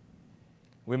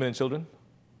 Women and children,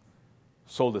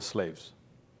 sold as slaves.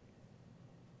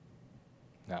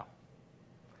 Now,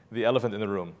 the elephant in the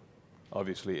room,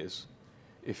 obviously, is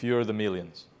if you're the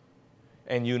Melians,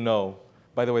 and you know,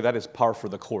 by the way, that is par for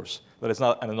the course. That is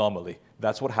not an anomaly.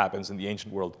 That's what happens in the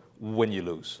ancient world when you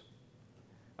lose.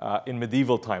 In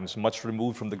medieval times, much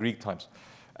removed from the Greek times,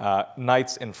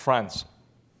 knights in France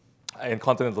in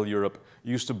continental Europe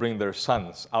used to bring their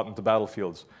sons out into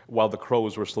battlefields while the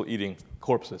crows were still eating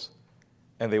corpses.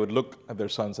 And they would look at their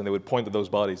sons and they would point at those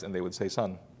bodies and they would say,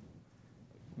 son,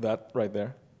 that right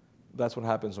there, that's what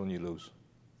happens when you lose.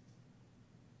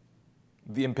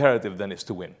 The imperative then is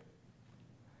to win.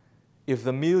 If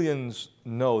the millions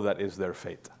know that is their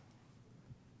fate,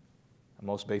 the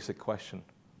most basic question,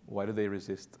 why do they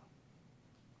resist?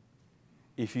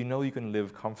 If you know you can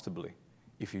live comfortably,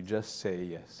 if you just say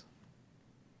yes,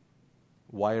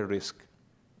 why risk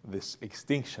this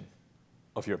extinction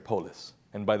of your polis?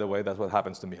 And by the way, that's what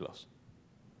happens to Milos.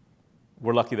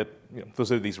 We're lucky that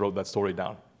Thucydides wrote that story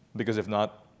down, because if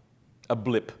not, a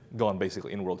blip gone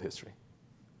basically in world history.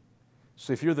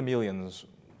 So if you're the millions,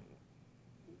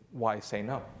 why say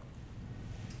no?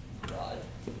 Pride.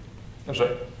 I'm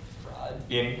sorry? Pride.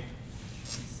 In?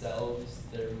 Themselves,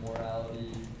 their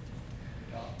morality.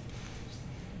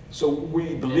 So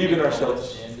we believe in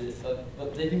ourselves.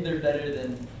 But they think they're better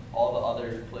than all the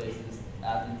other places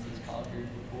Athens has conquered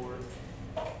before.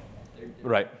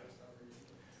 Right.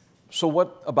 So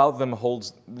what about them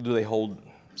do they hold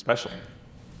special?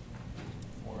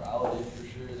 Morality, for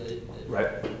sure. They right.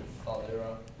 thought they were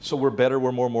wrong. So we're better,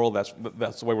 we're more moral, that's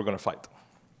the way we're going to fight.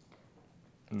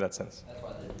 In that sense. That's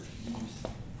why they refuse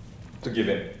to give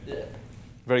in. Yeah.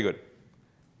 Very good.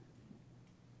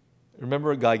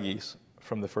 Remember Gyges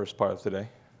from the first part of today?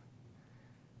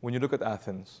 When you look at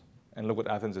Athens and look what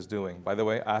Athens is doing, by the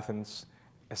way, Athens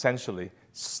essentially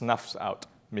snuffs out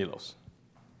Milos.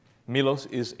 Milos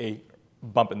is a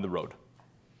bump in the road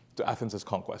to Athens'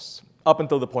 conquests, up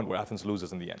until the point where Athens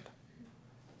loses in the end.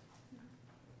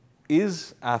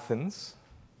 Is Athens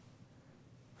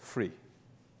free?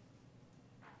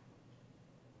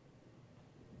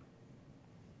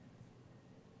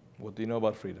 What do you know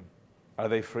about freedom? Are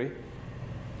they free?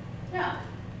 No.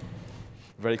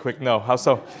 Very quick no. How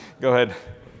so? Go ahead.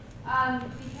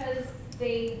 Because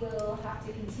they will have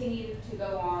to continue to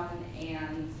go on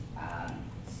and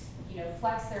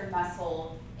flex their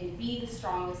muscle and be the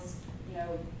strongest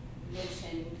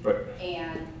nation right.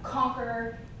 and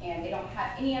conquer, and they don't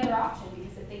have any other option,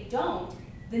 because if they don't,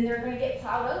 then they're going to get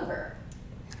plowed over.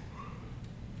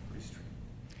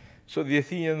 So the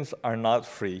Athenians are not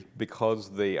free because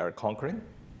they are conquering?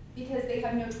 Because they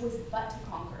have no choice but to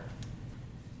conquer.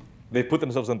 They put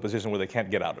themselves in a position where they can't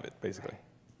get out of it, basically.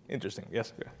 Interesting.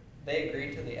 Yes? Yeah. They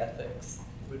agree to the ethics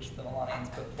which the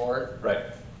Melanians put forth. Right.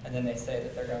 And then they say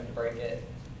that they're going to break it.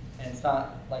 And it's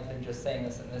not like they're just saying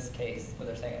this in this case, but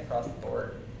they're saying it across the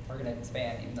board. We're going to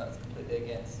expand, even though it's completely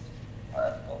against our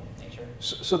ethical nature.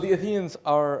 So the Athenians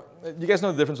are, you guys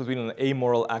know the difference between an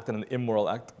amoral act and an immoral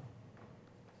act?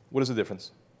 What is the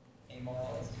difference?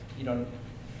 Amoral is,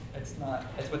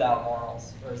 it's without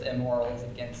morals, whereas immoral is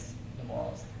against the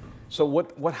morals. So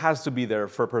what has to be there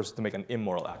for a person to make an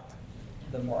immoral act?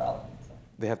 The morality.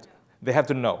 So. They have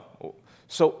to know.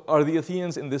 So are the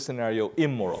Athenians in this scenario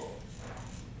immoral?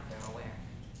 They're aware.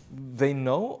 They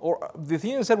know? Or the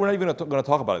Athenians said we're not even going to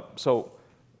talk about it. So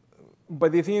by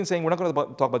the Athenians saying we're not going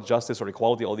to talk about justice or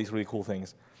equality, all these really cool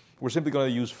things, we're simply going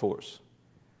to use force.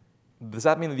 Does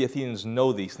that mean that the Athenians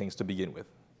know these things to begin with?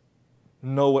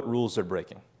 Know what rules they're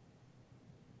breaking?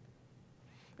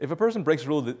 If a person breaks a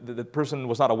rule that the person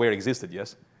was not aware existed,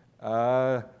 yes?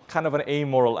 Kind of an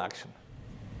amoral action.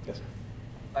 Yes?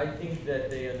 I think that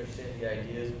they understand the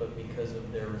ideas, but because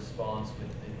of their response with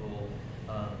the whole,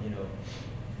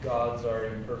 gods are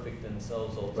imperfect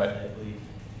themselves ultimately,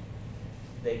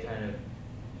 they kind of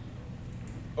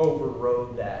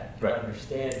overrode that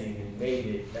understanding and made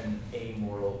it an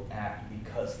amoral act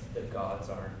because the gods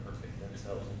aren't perfect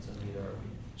themselves, and so neither are we.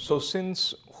 So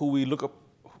since who we look up,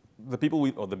 the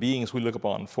people or the beings we look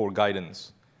upon for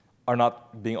guidance are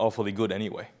not being awfully good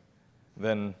anyway,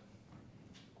 then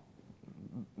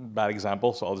bad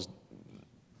example, so I'll just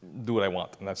do what I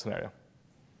want in that scenario.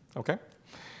 Okay?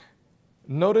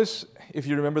 Notice, if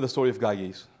you remember the story of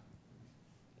Gyges,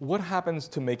 what happens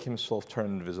to make himself turn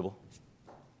invisible?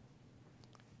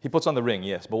 He puts on the ring,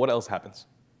 yes, but what else happens?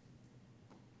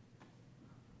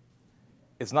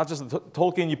 It's not just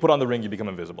Tolkien, you put on the ring, you become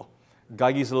invisible.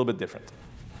 Gyges is a little bit different.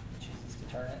 He chooses to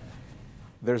turn it.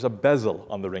 There's a bezel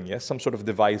on the ring, yes, some sort of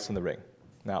device in the ring.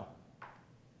 Now,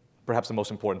 perhaps the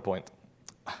most important point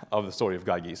of the story of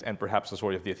Gyges, and perhaps the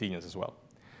story of the Athenians as well.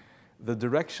 The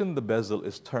direction the bezel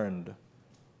is turned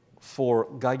for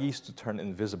Gyges to turn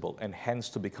invisible and hence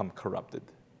to become corrupted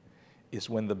is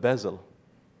when the bezel,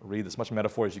 read as much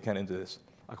metaphor as you can into this,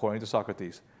 according to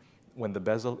Socrates, when the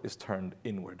bezel is turned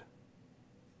inward.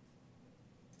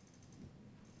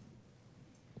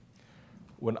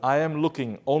 When I am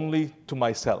looking only to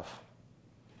myself,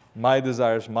 my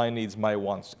desires, my needs, my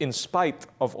wants, in spite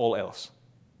of all else.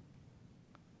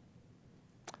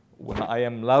 When I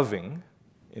am loving,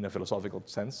 in a philosophical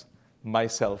sense,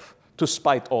 myself to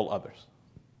spite all others.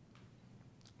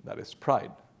 That is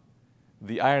pride.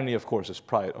 The irony, of course, is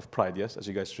pride, yes, as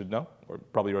you guys should know, or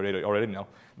probably already know.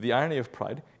 The irony of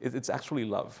pride is it's actually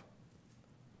love,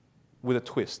 with a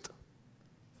twist.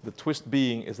 The twist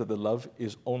being is that the love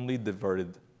is only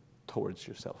diverted towards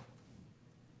yourself.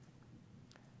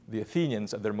 The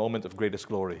Athenians, at their moment of greatest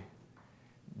glory,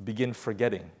 begin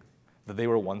forgetting that they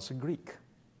were once a Greek.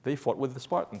 They fought with the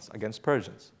Spartans against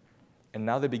Persians. And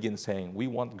now they begin saying, we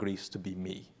want Greece to be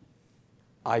me.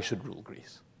 I should rule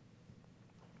Greece.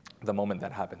 The moment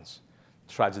that happens,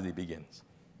 tragedy begins.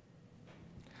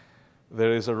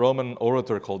 There is a Roman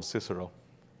orator called Cicero.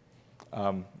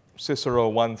 Cicero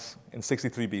once, in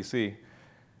 63 BC,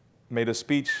 made a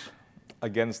speech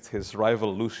against his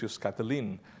rival Lucius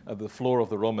Catiline at the floor of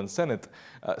the Roman Senate.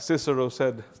 Cicero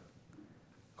said,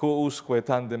 "Quousque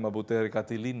tandem abutere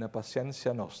Catilina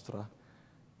patientia nostra."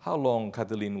 How long,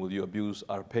 Catiline, will you abuse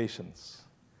our patience?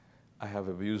 I have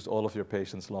abused all of your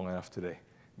patience long enough today.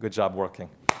 Good job working.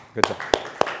 Good job.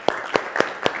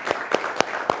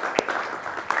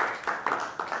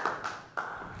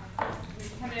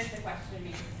 We've 10 minutes to question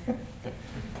me.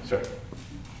 Sure.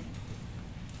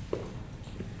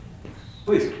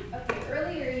 Please. Okay,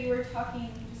 earlier you were talking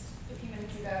just a few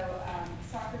minutes ago,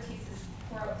 Socrates'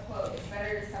 quote, it's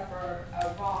better to suffer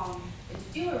a wrong than to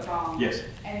do a wrong. Yes.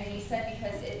 And then you said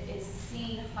because it is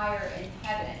seen higher in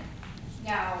heaven.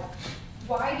 Now,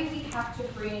 why do we have to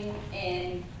bring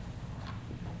in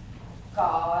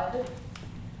God?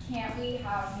 Can't we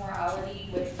have morality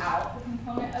without the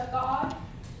component of God?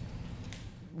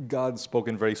 God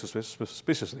spoken very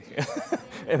suspiciously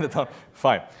in the tongue.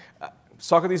 Fine.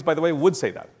 Socrates, by the way, would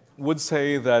say that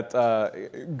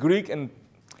Greek and,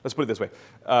 let's put it this way,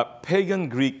 pagan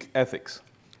Greek ethics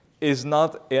is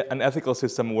not an ethical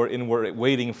system wherein we're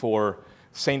waiting for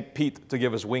Saint Pete to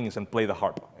give us wings and play the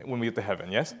harp when we get to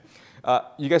heaven, yes?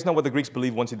 You guys know what the Greeks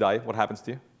believe once you die, what happens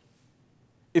to you?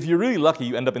 If you're really lucky,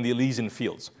 you end up in the Elysian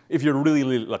fields. If you're really,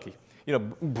 really lucky. You know,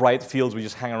 bright fields where you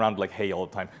just hang around like hay all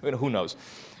the time. I mean, who knows?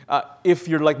 If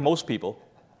you're like most people,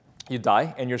 you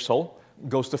die and your soul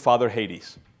goes to Father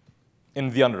Hades in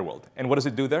the underworld. And what does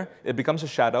it do there? It becomes a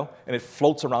shadow and it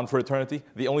floats around for eternity.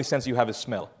 The only sense you have is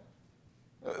smell.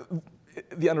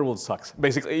 The underworld sucks,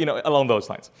 basically, you know, along those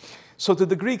lines. So to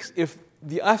the Greeks, if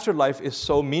the afterlife is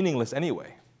so meaningless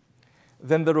anyway,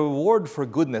 then the reward for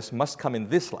goodness must come in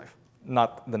this life,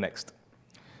 not the next.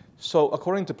 So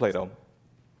according to Plato,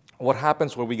 what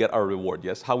happens where we get our reward,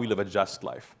 yes, how we live a just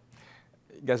life.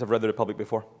 You guys have read the Republic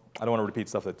before? I don't want to repeat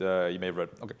stuff that you may have read.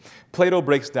 Okay. Plato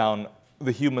breaks down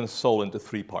the human soul into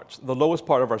 3 parts. The lowest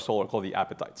part of our soul are called the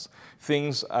appetites.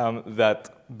 Things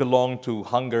that belong to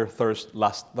hunger, thirst,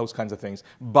 lust, those kinds of things.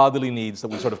 Bodily needs that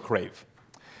we sort of crave.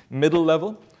 Middle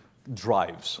level,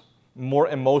 drives. More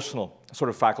emotional sort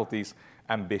of faculties,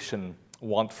 ambition,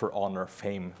 want for honor,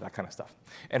 fame, that kind of stuff.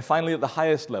 And finally, at the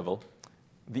highest level,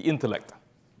 the intellect.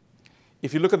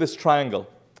 If you look at this triangle,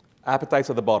 appetites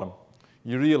at the bottom,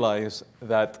 you realize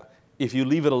that if you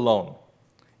leave it alone,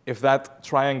 if that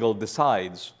triangle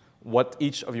decides what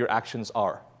each of your actions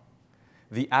are,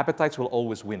 the appetites will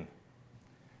always win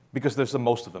because there's the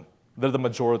most of them. They're the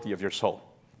majority of your soul.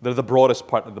 They're the broadest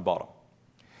part at the bottom.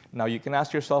 Now you can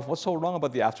ask yourself, what's so wrong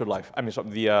about the afterlife? I mean,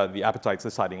 the appetites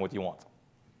deciding what you want.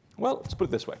 Well, let's put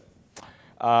it this way.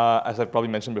 As I've probably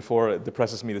mentioned before, it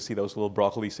depresses me to see those little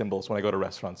broccoli symbols when I go to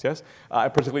restaurants, yes? I'm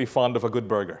particularly fond of a good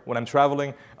burger. When I'm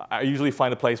traveling, I usually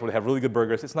find a place where they have really good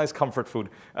burgers. It's nice comfort food.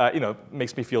 You know,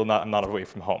 makes me feel I'm not away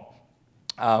from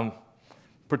home.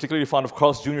 Particularly fond of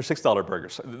Carl's Jr. $6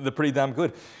 burgers. They're pretty damn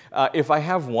good. If I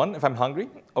have one, if I'm hungry,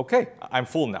 okay, I'm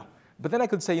full now. But then I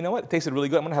could say, you know what, it tasted really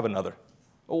good, I'm gonna have another.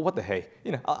 Oh, what the hey,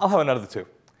 you know, I'll have another 2.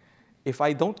 If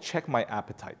I don't check my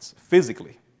appetites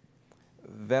physically,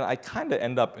 then I kind of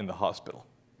end up in the hospital,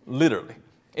 literally.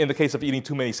 In the case of eating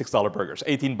too many $6 burgers,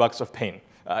 18 bucks of pain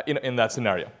in that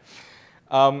scenario.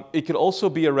 It could also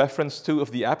be a reference to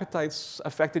if the appetites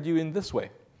affected you in this way.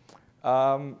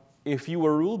 If you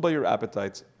were ruled by your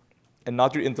appetites and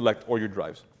not your intellect or your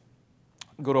drives,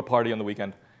 go to a party on the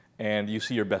weekend and you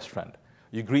see your best friend.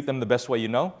 You greet them the best way you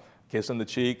know, kiss on the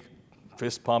cheek,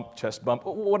 fist pump, chest bump,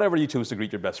 whatever you choose to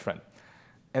greet your best friend.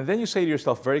 And then you say to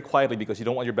yourself very quietly, because you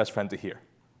don't want your best friend to hear,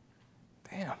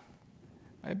 damn,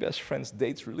 my best friend's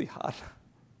date's really hot.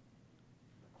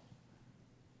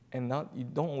 And now you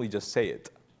don't only just say it,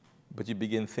 but you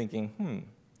begin thinking,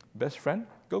 best friend,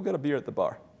 go get a beer at the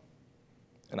bar.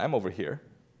 And I'm over here,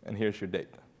 and here's your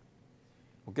date.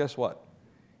 Well, guess what?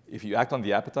 If you act on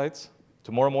the appetites,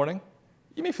 tomorrow morning,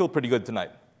 you may feel pretty good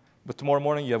tonight, but tomorrow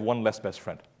morning you have one less best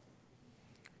friend.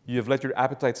 You have let your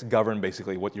appetites govern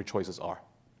basically what your choices are.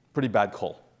 Pretty bad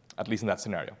call, at least in that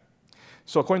scenario.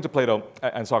 So according to Plato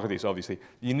and Socrates, obviously,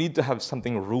 you need to have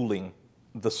something ruling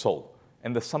the soul.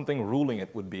 And the something ruling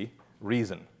it would be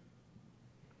reason.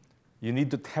 You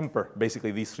need to temper,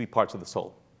 basically, these three parts of the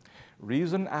soul.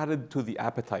 Reason added to the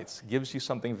appetites gives you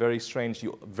something very strange.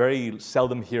 You very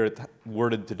seldom hear it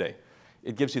worded today.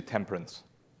 It gives you temperance.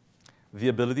 The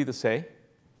ability to say,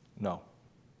 no.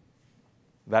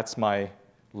 That's my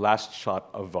last shot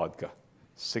of vodka.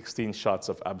 16 shots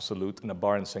of Absolute in a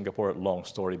bar in Singapore. Long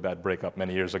story, bad breakup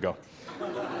many years ago.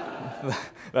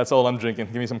 That's all I'm drinking.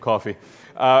 Give me some coffee.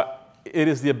 It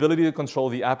is the ability to control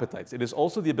the appetites. It is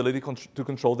also the ability to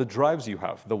control the drives you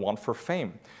have, the want for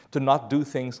fame, to not do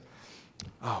things.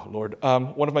 Oh, Lord.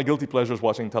 One of my guilty pleasures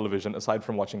watching television, aside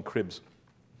from watching Cribs,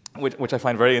 which I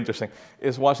find very interesting,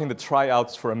 is watching the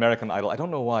tryouts for American Idol. I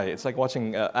don't know why. It's like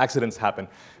watching accidents happen.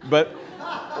 But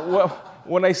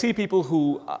when I see people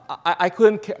who, I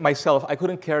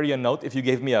couldn't carry a note if you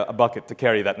gave me a bucket to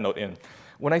carry that note in.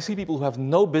 When I see people who have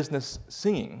no business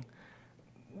singing,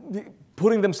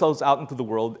 putting themselves out into the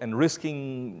world and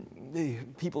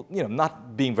risking people,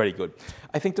 not being very good,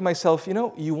 I think to myself,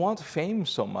 you want fame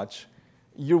so much,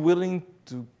 you're willing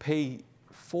to pay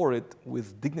for it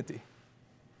with dignity.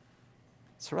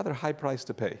 It's a rather high price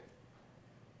to pay.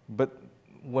 But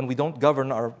when we don't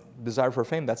govern our desire for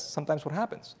fame, that's sometimes what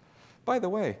happens. By the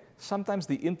way, sometimes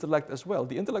the intellect as well.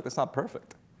 The intellect is not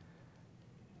perfect.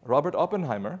 Robert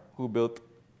Oppenheimer, who built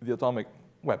the atomic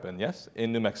weapon, yes,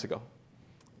 in New Mexico,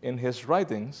 in his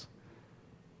writings,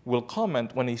 will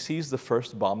comment when he sees the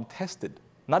first bomb tested,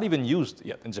 not even used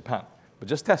yet in Japan, but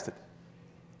just tested.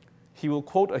 He will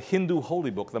quote a Hindu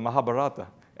holy book, the Mahabharata,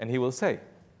 and he will say,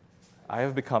 I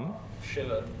have become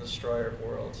Shiva, the destroyer of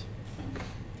worlds.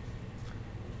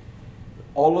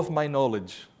 All of my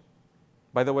knowledge.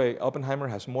 By the way, Oppenheimer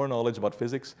has more knowledge about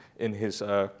physics in his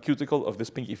cuticle of this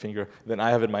pinky finger than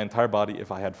I have in my entire body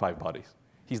if I had 5 bodies.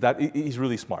 He's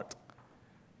really smart.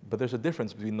 But there's a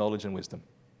difference between knowledge and wisdom.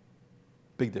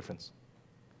 Big difference.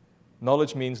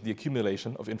 Knowledge means the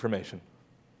accumulation of information.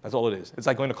 That's all it is. It's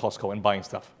like going to Costco and buying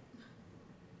stuff.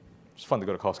 It's fun to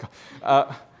go to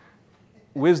Costco.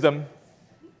 Wisdom,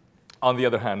 on the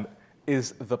other hand,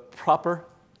 is the proper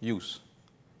use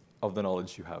of the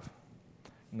knowledge you have.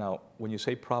 Now, when you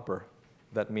say proper,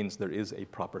 that means there is a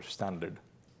proper standard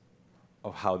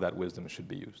of how that wisdom should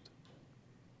be used.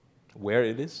 Where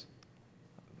it is,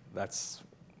 that's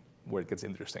where it gets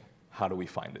interesting. How do we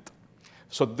find it?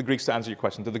 So the Greeks, to answer your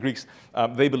question, to the Greeks,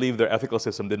 they believed their ethical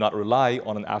system did not rely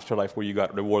on an afterlife where you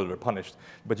got rewarded or punished,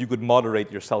 but you could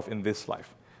moderate yourself in this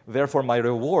life. Therefore, my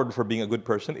reward for being a good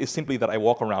person is simply that I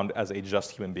walk around as a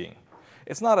just human being.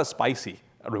 It's not a spicy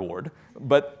reward,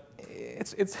 but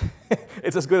it's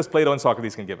as good as Plato and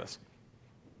Socrates can give us.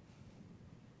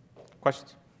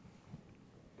 Questions?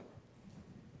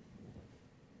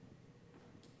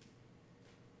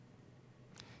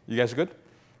 You guys are good?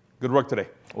 Good work today.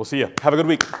 We'll see you. Have a good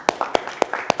week.